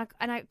 and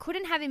I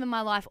couldn't have him in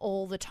my life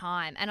all the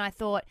time. And I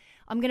thought,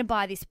 I'm going to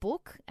buy this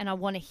book and I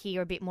want to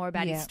hear a bit more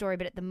about his story.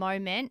 But at the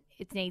moment,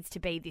 it needs to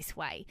be this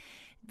way.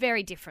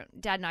 Very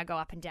different. Dad and I go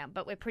up and down,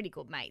 but we're pretty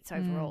good mates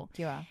overall.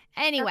 You are.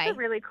 Anyway. That's a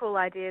really cool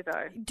idea,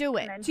 though. Do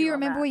it. Do you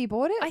remember where you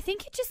bought it? I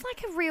think it's just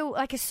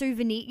like a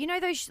souvenir. You know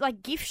those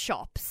like gift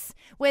shops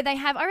where they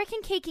have, I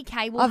reckon Kiki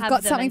K will have them. I've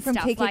got something from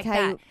Kiki Kiki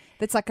K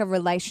that's like a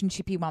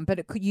relationshipy one,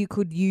 but you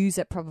could use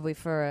it probably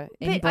for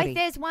anybody. But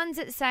there's ones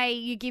that say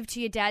you give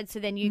to your dad so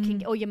then you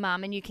can, or your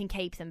mum, and you can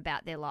keep them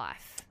about their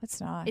life. That's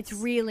nice. It's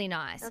really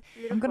nice.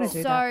 I'm going to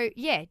do that. So,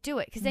 yeah, do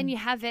it because then you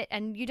have it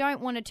and you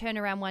don't want to turn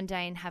around one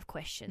day and have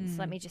questions.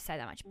 Let me just say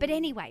that much. But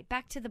anyway,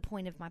 back to the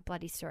point of my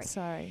bloody story.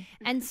 Sorry.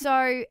 And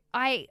so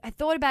I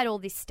thought about all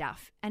this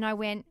stuff and I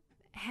went,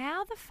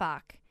 how the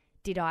fuck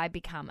did I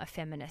become a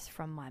feminist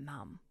from my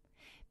mum?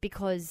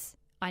 Because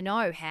I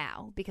know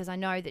how, because I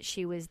know that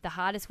she was the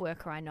hardest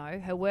worker I know.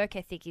 Her work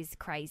ethic is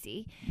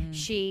crazy.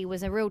 She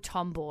was a real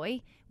tomboy,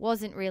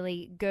 wasn't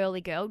really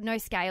girly girl, no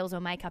scales or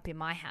makeup in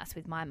my house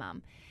with my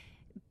mum,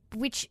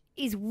 which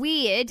is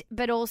weird,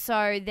 but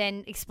also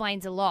then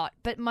explains a lot.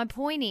 But my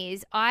point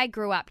is I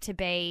grew up to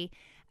be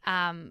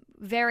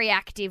very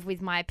active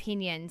with my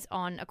opinions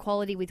on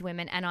equality with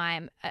women, and I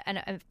am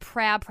a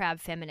proud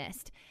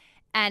feminist.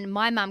 And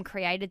my mum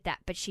created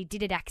that, but she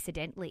did it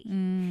accidentally.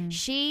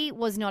 She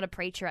was not a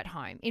preacher at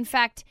home. In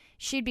fact,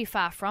 she'd be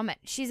far from it.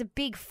 She's a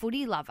big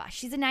footy lover.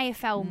 She's an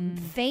AFL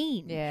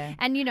fiend. Yeah.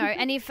 And, you know,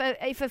 and if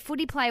a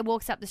footy player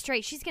walks up the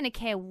street, she's going to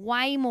care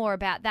way more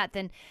about that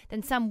than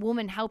some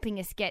woman helping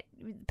us get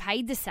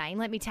paid the same,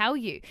 let me tell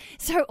you.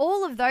 So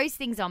all of those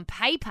things on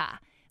paper,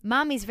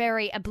 Mum is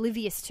very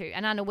oblivious to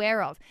and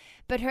unaware of.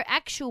 But her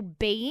actual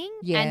being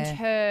and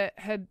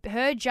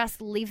her just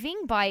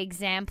living by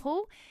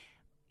example,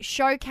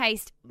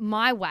 showcased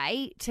my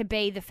way to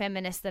be the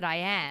feminist that I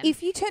am.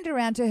 If you turned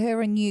around to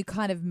her and you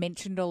kind of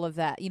mentioned all of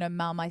that,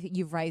 Mum, I think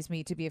you've raised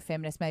me to be a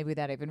feminist maybe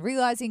without even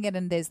realising it,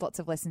 and there's lots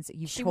of lessons that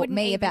you've taught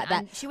me about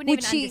that. She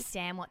wouldn't even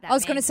understand what that meant. I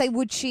was going to say,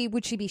 would she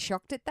be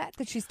shocked at that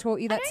she's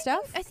taught you that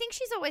stuff? I think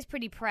she's always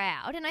pretty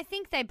proud, and I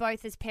think they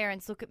both as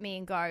parents look at me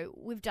and go,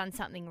 we've done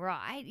something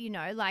right,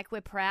 like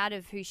we're proud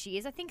of who she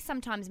is. I think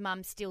sometimes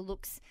Mum still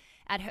looks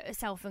at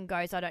herself and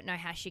goes, I don't know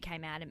how she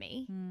came out of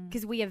me,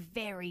 because we are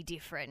very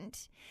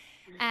different.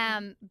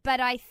 But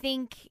I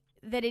think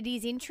that it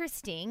is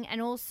interesting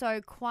and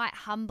also quite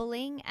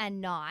humbling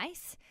and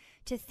nice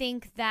to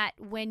think that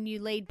when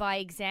you lead by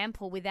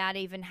example without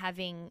even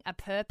having a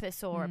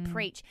purpose or a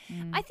preach,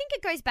 I think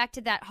it goes back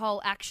to that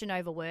whole action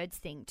over words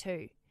thing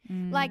too.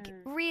 Like,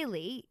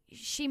 really,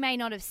 she may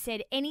not have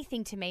said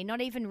anything to me,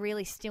 not even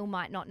really still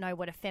might not know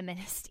what a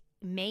feminist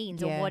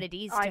means or what it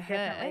is to her.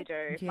 I definitely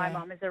do. Yeah. My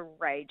mum is a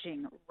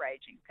raging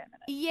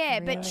feminist. Yeah,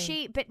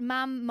 really? but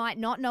Mum might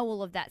not know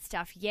all of that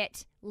stuff,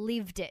 yet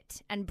lived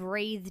it and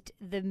breathed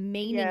the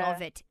meaning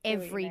of it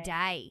every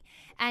day.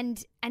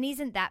 And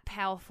isn't that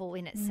powerful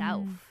in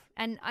itself?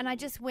 And I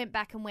just went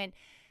back and went,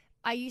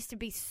 I used to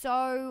be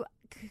so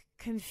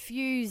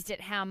confused at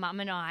how Mum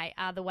and I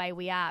are the way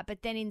we are,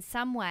 but then in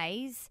some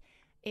ways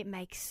it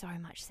makes so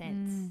much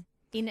sense.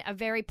 In a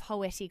very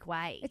poetic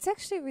way. It's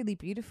actually really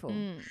beautiful.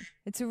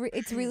 It's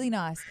really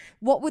nice.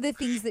 What were the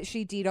things that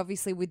she did,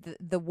 obviously, with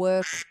the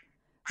work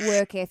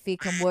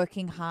ethic and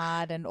working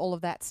hard and all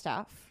of that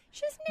stuff?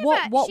 She's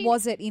never. What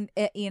was it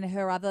in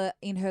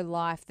her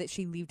life that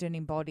she lived and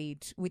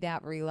embodied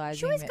without realizing?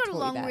 She always got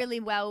along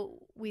really well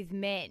with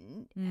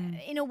men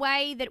in a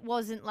way that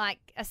wasn't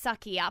like a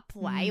sucky up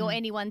way or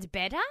anyone's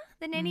better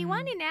than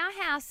anyone. In our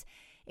house,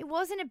 it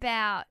wasn't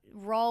about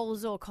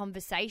roles or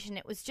conversation.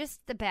 It was just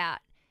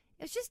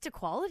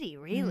equality,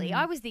 really.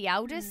 I was the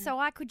eldest, so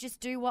I could just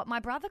do what my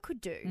brother could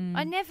do.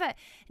 I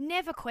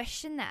never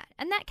questioned that.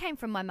 And that came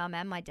from my mum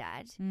and my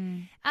dad.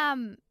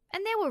 And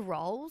there were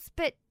roles,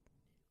 but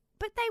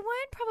they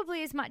weren't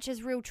probably as much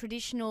as real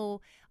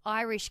traditional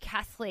Irish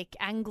Catholic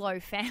Anglo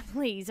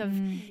families of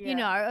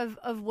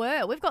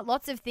were. We've got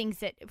lots of things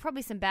that,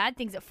 probably some bad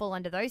things that fall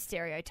under those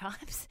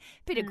stereotypes.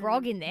 Bit of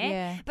grog in there.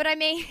 Yeah. But I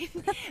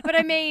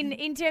mean,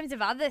 in terms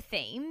of other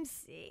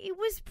themes, it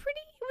was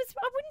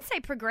I wouldn't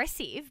say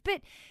progressive,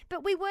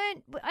 but we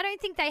weren't, I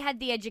don't think they had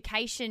the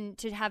education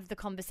to have the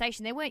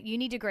conversation. There weren't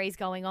uni degrees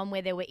going on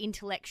where there were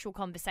intellectual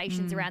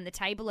conversations around the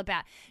table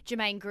about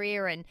Germaine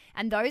Greer and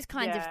those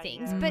kinds of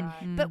things.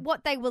 But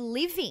what they were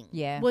living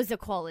was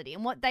equality,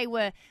 and what they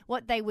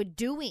were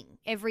doing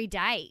every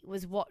day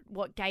was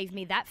what gave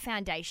me that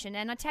foundation.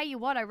 And I tell you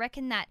what, I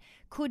reckon that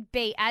could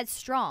be as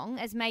strong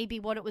as maybe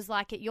what it was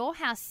like at your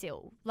house,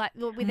 Sil, like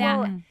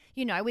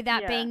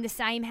without being the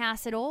same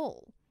house at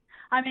all.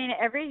 I mean,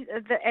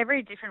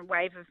 every different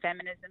wave of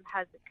feminism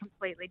has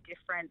completely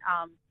different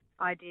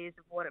ideas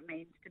of what it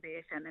means to be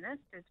a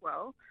feminist as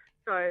well.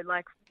 So,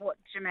 like, what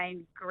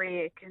Germaine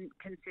Greer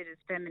considers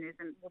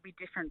feminism will be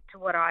different to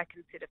what I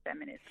consider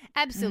feminism.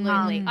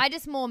 Absolutely. I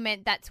just more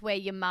meant that's where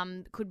your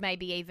mum could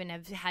maybe even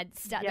have had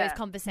those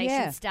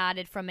conversations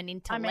started from an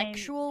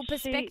intellectual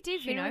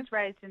perspective. She was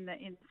raised in the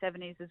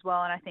 70s as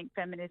well, and I think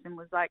feminism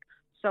was like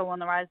so on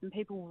the rise, and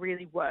people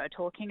really were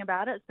talking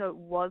about it. So it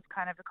was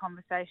kind of a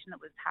conversation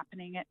that was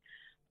happening at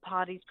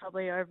parties,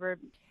 probably over a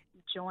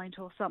joint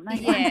or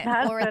something like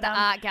that. Or at the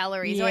art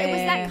galleries. Or it was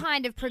that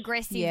kind of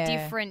progressive,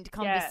 different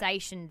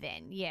conversation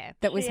then,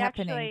 that was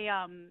happening.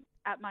 Actually,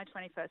 at my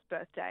 21st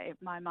birthday,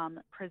 my mum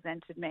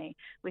presented me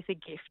with a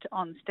gift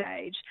on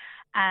stage,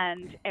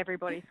 and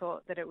everybody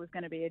thought that it was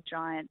going to be a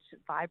giant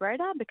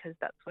vibrator because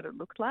that's what it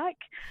looked like.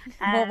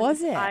 And what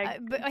was it?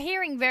 But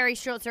hearing very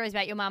short stories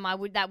about your mum,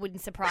 that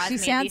wouldn't surprise me.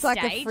 She sounds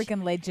like a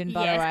freaking legend,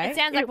 by the way. It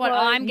sounds like what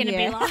I'm going to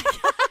be like.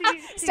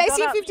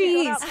 Stacey, 50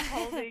 years.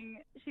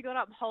 She got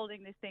up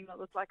holding this thing that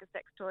looked like a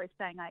sex toy,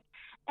 saying like,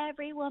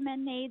 every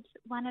woman needs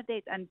one of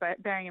these. And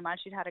bearing in mind,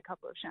 she'd had a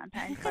couple of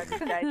champagne days.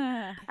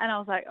 And I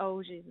was like,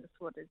 oh, Jesus,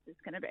 what is this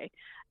going to be?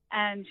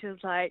 And she was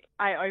like,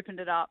 I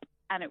opened it up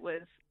and it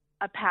was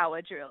a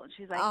power drill. And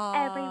she's like,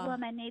 every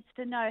woman needs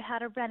to know how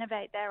to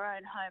renovate their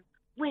own home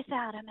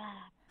without a man.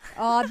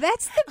 Oh,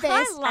 that's the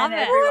best. I love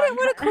it.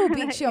 What a cool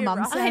bitch your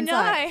mum sounds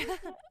like.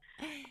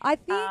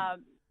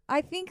 I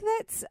think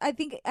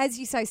as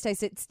you say,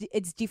 Stacey,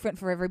 it's different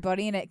for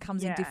everybody, and it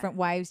comes in different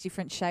waves,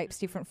 different shapes,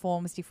 different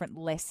forms, different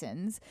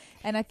lessons.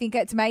 And I think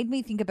it's made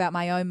me think about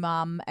my own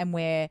mum and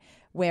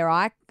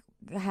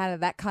how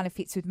that kind of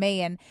fits with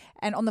me. And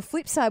on the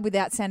flip side,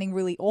 without sounding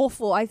really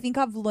awful, I think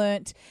I've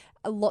learnt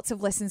lots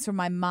of lessons from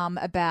my mum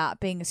about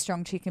being a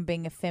strong chick and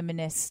being a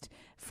feminist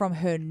from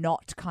her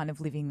not kind of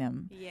living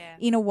them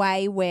in a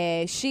way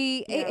where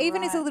she,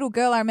 even as a little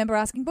girl, I remember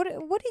asking,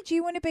 what did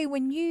you want to be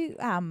when you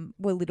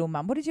were little,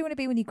 Mum? What did you want to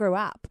be when you grew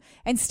up?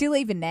 And still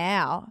even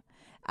now,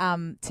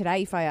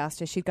 today, if I asked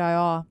her, she'd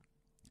go,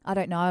 I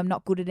don't know, I'm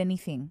not good at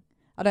anything.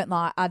 I don't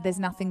like, there's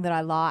nothing that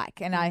I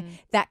like. And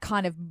that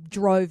kind of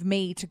drove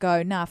me to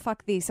go, nah,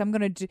 fuck this. I'm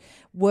going to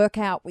work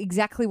out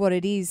exactly what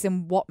it is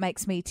and what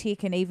makes me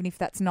tick. And even if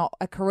that's not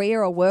a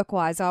career or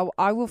work-wise,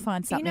 I will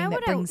find something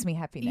that brings me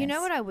happiness. You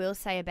know what I will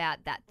say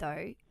about that,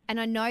 though? And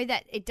I know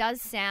that it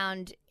does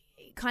sound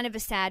kind of a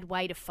sad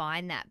way to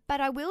find that. But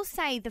I will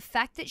say the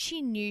fact that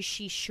she knew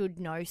she should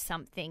know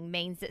something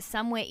means that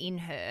somewhere in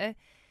her,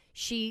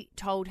 she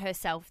told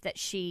herself that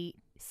she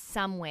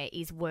somewhere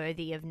is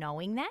worthy of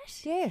knowing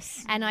that.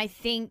 Yes. And I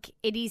think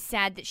it is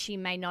sad that she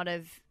may not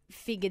have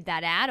figured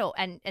that out,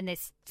 and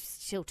there's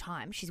still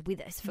time. She's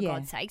with us, for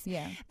God's sakes.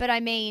 Yeah. But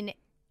I mean,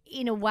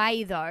 in a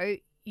way, though,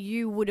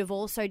 you would have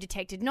also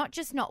detected not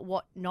just not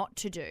what not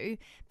to do,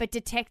 but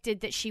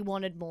detected that she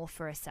wanted more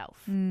for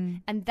herself.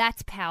 And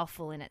that's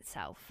powerful in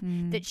itself,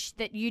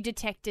 that you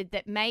detected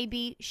that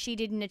maybe she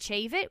didn't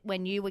achieve it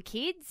when you were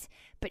kids,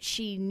 but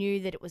she knew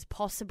that it was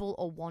possible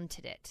or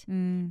wanted it.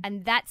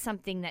 And that's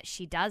something that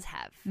she does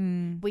have,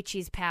 which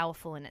is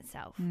powerful in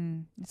itself.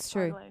 It's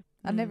true. Totally.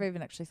 I've never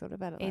even actually thought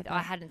about it like that.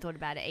 I hadn't thought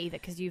about it either,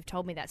 because you've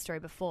told me that story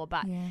before.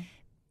 But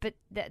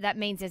that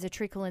means there's a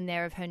trickle in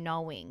there of her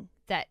knowing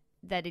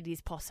that it is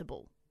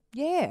possible.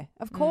 Yeah,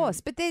 of course.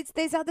 But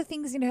there's other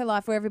things in her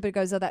life where everybody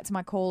goes, oh, that's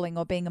my calling,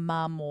 or being a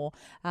mum, or,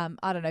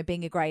 I don't know,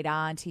 being a great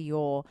auntie,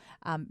 or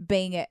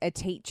being a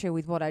teacher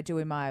with what I do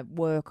in my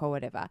work or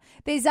whatever.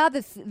 There's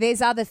other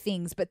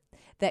things but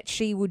that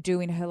she would do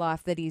in her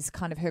life that is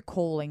kind of her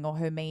calling or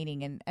her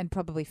meaning, and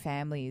probably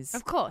family is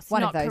of course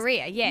one not of those.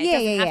 Career. It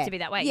doesn't have to be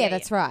that way. Yeah,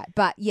 that's right.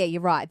 But yeah,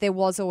 you're right. There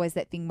was always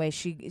that thing where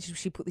she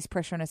put this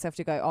pressure on herself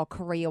to go, oh,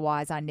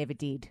 career-wise, I never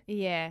did.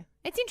 Yeah.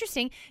 It's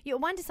interesting. You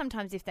wonder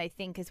sometimes if they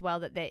think as well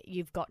that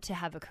you've got to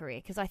have a career,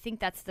 because I think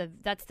that's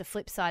the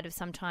flip side of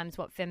sometimes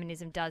what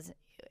feminism does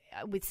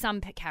with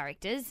some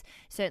characters,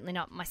 certainly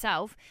not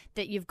myself,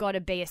 that you've got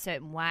to be a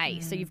certain way.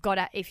 So you've got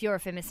to, if you're a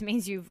feminist, it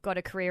means you've got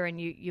a career and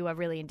you are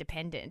really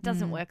independent. It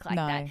doesn't work like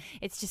that.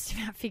 It's just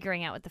about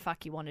figuring out what the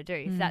fuck you want to do.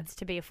 If that's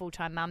to be a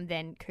full-time mum,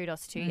 then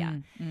kudos to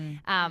you.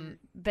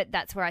 But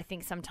that's where I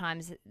think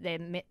sometimes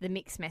the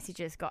mixed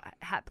messages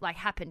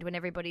happened when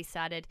everybody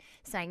started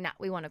saying, nah,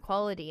 we want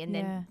equality. And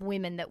then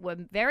women that were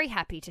very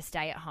happy to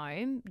stay at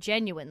home,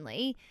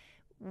 genuinely,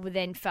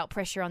 then felt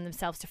pressure on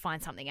themselves to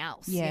find something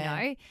else, you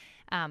know?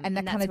 And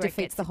that kind of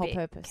defeats the whole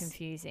purpose.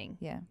 Confusing.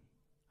 Yeah.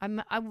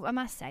 I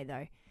must say,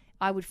 though,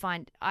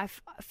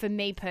 for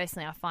me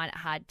personally, I find it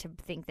hard to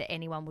think that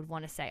anyone would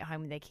want to stay at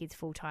home with their kids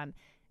full time,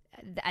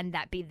 and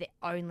that's the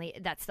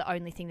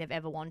only thing they've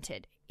ever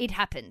wanted. It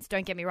happens.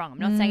 Don't get me wrong. I'm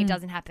not saying it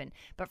doesn't happen,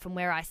 but from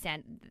where I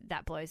stand,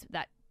 that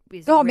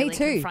is really me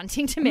too.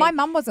 confronting to me. My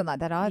mum wasn't like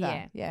that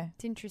either. Yeah.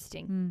 It's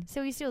interesting. So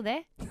are you still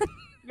there?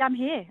 Yeah, I'm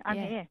here. I'm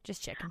here.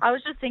 Just checking. I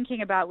was just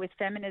thinking about with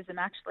feminism,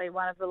 actually,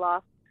 one of the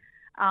last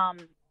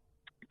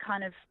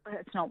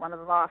it's not one of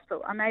the last,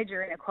 but a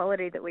major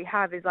inequality that we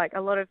have is like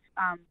a lot of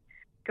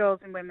girls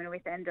and women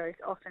with endos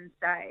often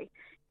say,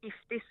 if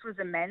this was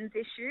a men's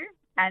issue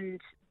and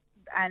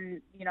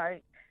you know,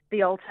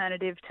 the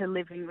alternative to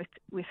living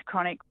with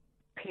chronic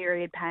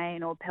period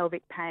pain or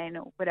pelvic pain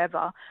or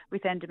whatever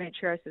with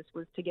endometriosis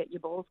was to get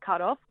your balls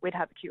cut off, we'd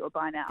have a cure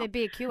by now. There'd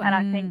be a cure. And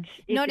I think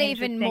it's not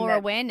even more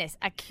awareness,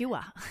 a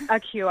cure. A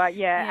cure,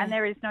 yeah. And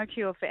there is no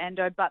cure for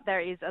endo, but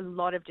there is a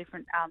lot of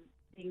different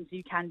things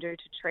you can do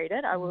to treat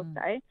it, I will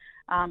say.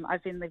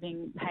 I've been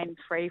living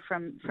pain-free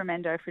from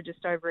endo for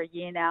just over a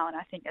year now, and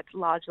I think it's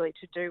largely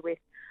to do with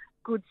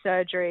good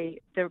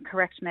surgery, the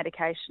correct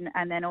medication,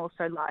 and then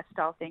also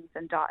lifestyle things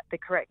and the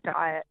correct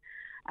diet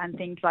and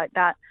things like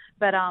that.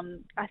 But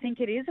I think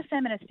it is a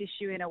feminist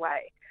issue in a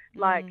way.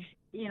 Like,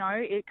 you know,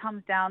 it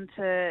comes down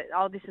to,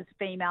 oh, this is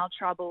female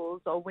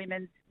troubles or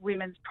women's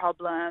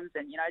problems,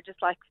 and, you know,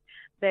 just like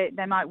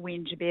they might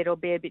whinge a bit or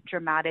be a bit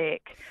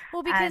dramatic.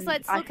 Well, because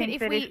let's look at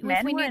if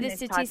we knew the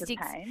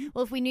statistics.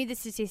 Well, if we knew the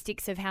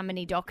statistics of how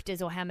many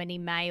doctors or how many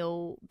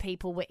male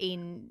people were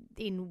in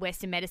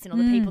Western medicine, or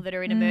the people that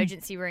are in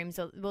emergency rooms,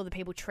 or the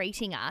people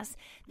treating us,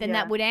 then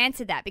that would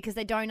answer that, because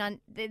they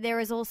don't. There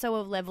is also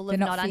a level of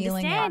not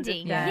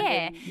understanding.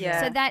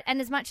 Yeah. So that,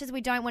 and as much as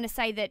we don't want to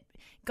say that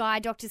guy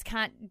doctors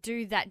can't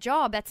do that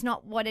job, that's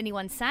not what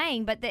anyone's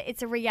saying, but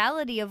it's a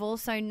reality of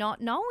also not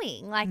knowing.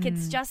 Like,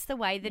 it's just the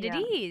way that it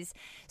is.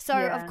 So,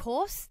 of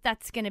course,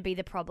 that's going to be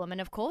the problem.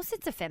 And, of course,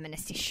 it's a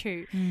feminist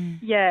issue.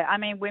 Yeah, I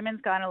mean,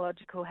 women's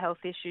gynecological health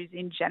issues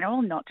in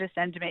general, not just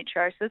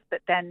endometriosis,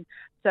 but then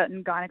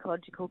certain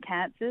gynecological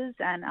cancers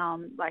and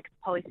like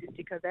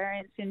polycystic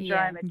ovarian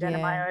syndrome,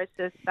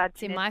 adenomyosis, vaginismus.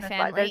 It's in my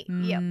family.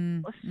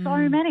 So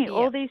many,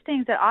 all these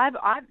things that I've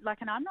like,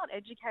 and I'm not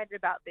educated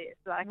about this.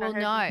 Like, I heard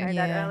you say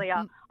that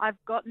earlier. I've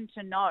gotten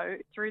to know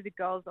through the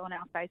girls on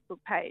our Facebook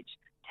page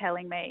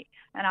telling me,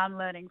 and I'm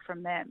learning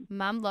from them.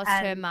 Mum lost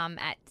her mum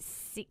at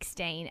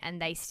 16,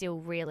 and they still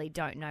really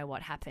don't know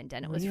what happened,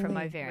 and it was from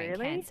ovarian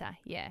cancer.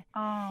 Yeah.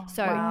 Oh,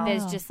 so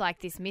there's just like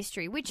this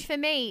mystery, which for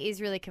me is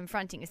really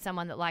confronting as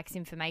someone that likes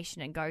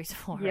information and goes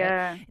for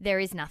it. There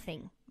is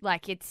nothing.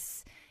 Like,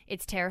 it's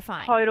It's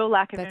terrifying. Total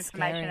lack of That's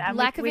information. scary. And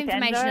lack of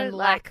information Endo, and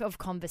lack of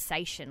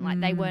conversation. Like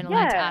they weren't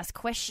allowed to ask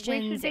questions.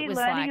 We should be it was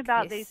learning like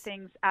about this. these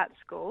things at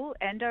school.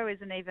 Endo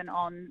isn't even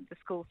on the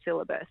school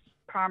syllabus,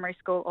 primary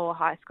school or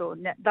high school.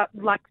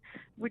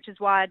 Which is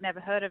why I'd never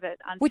heard of it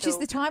until Which is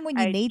the time when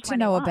you need 21. to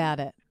know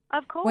about it.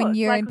 Of course. When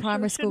you're in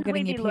primary school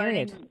getting your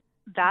period. Shouldn't we be learning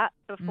that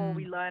before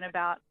we learn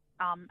about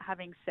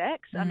having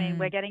sex? I mean,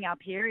 we're getting our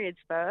periods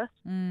first.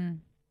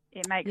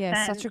 It makes sense.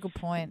 Yeah, such a good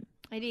point.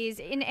 It is.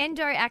 In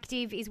Endo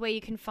Active is where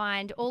you can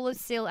find all of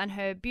Sil and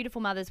her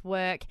beautiful mother's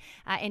work,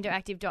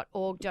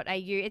 endoactive.org.au.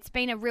 It's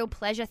been a real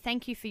pleasure.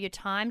 Thank you for your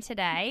time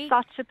today.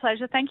 Such a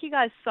pleasure. Thank you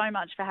guys so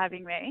much for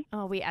having me.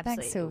 Oh, we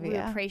absolutely Thanks, Sylvia. we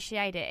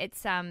appreciate it.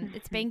 It's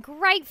been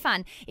great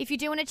fun. If you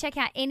do want to check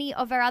out any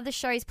of our other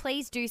shows,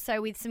 please do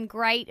so with some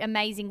great,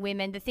 amazing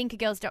women,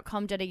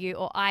 thethinkergirls.com.au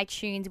or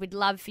iTunes. We'd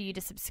love for you to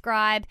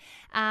subscribe.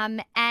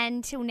 And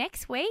till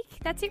next week,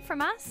 that's it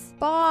from us.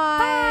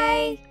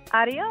 Bye.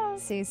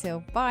 Adios. See you,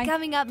 Sil. Bye.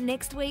 Coming up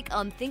next week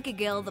on Think a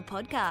Girl, the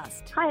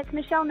podcast. Hi, it's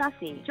Michelle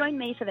Nussie. Join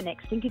me for the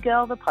next Think a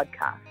Girl, the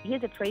podcast.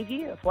 Here's a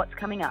preview of what's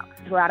coming up.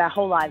 Throughout our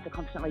whole lives, we're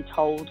constantly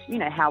told,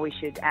 how we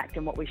should act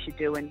and what we should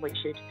do, and we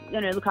should,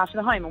 look after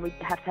the home, and we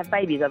have to have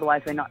babies,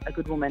 otherwise we're not a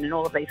good woman, and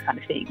all of these kind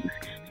of things.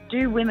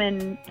 Do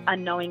women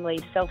unknowingly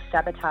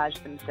self-sabotage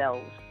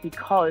themselves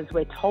because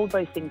we're told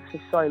those things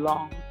for so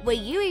long? Were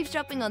you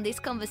eavesdropping on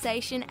this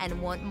conversation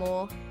and want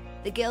more?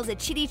 The girls are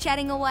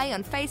chitty-chatting away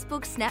on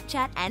Facebook,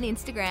 Snapchat and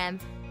Instagram.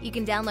 You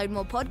can download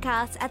more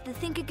podcasts at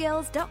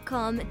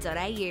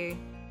thethinkergirls.com.au.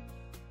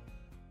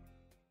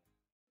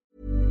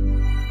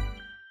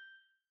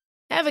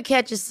 Ever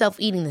catch yourself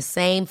eating the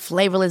same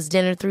flavorless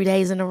dinner 3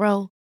 days in a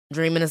row?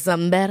 Dreaming of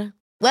something better?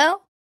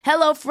 Well,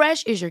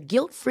 HelloFresh is your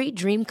guilt-free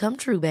dream come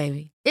true,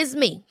 baby. It's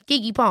me,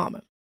 Keke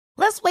Palmer.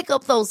 Let's wake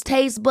up those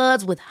taste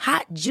buds with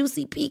hot,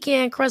 juicy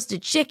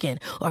pecan-crusted chicken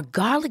or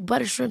garlic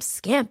butter shrimp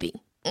scampi.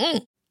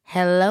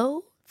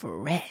 Hello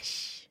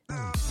Fresh.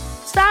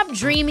 Stop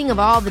dreaming of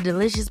all the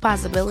delicious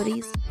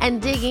possibilities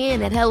and dig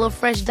in at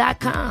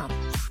HelloFresh.com.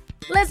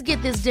 Let's get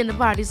this dinner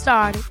party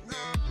started.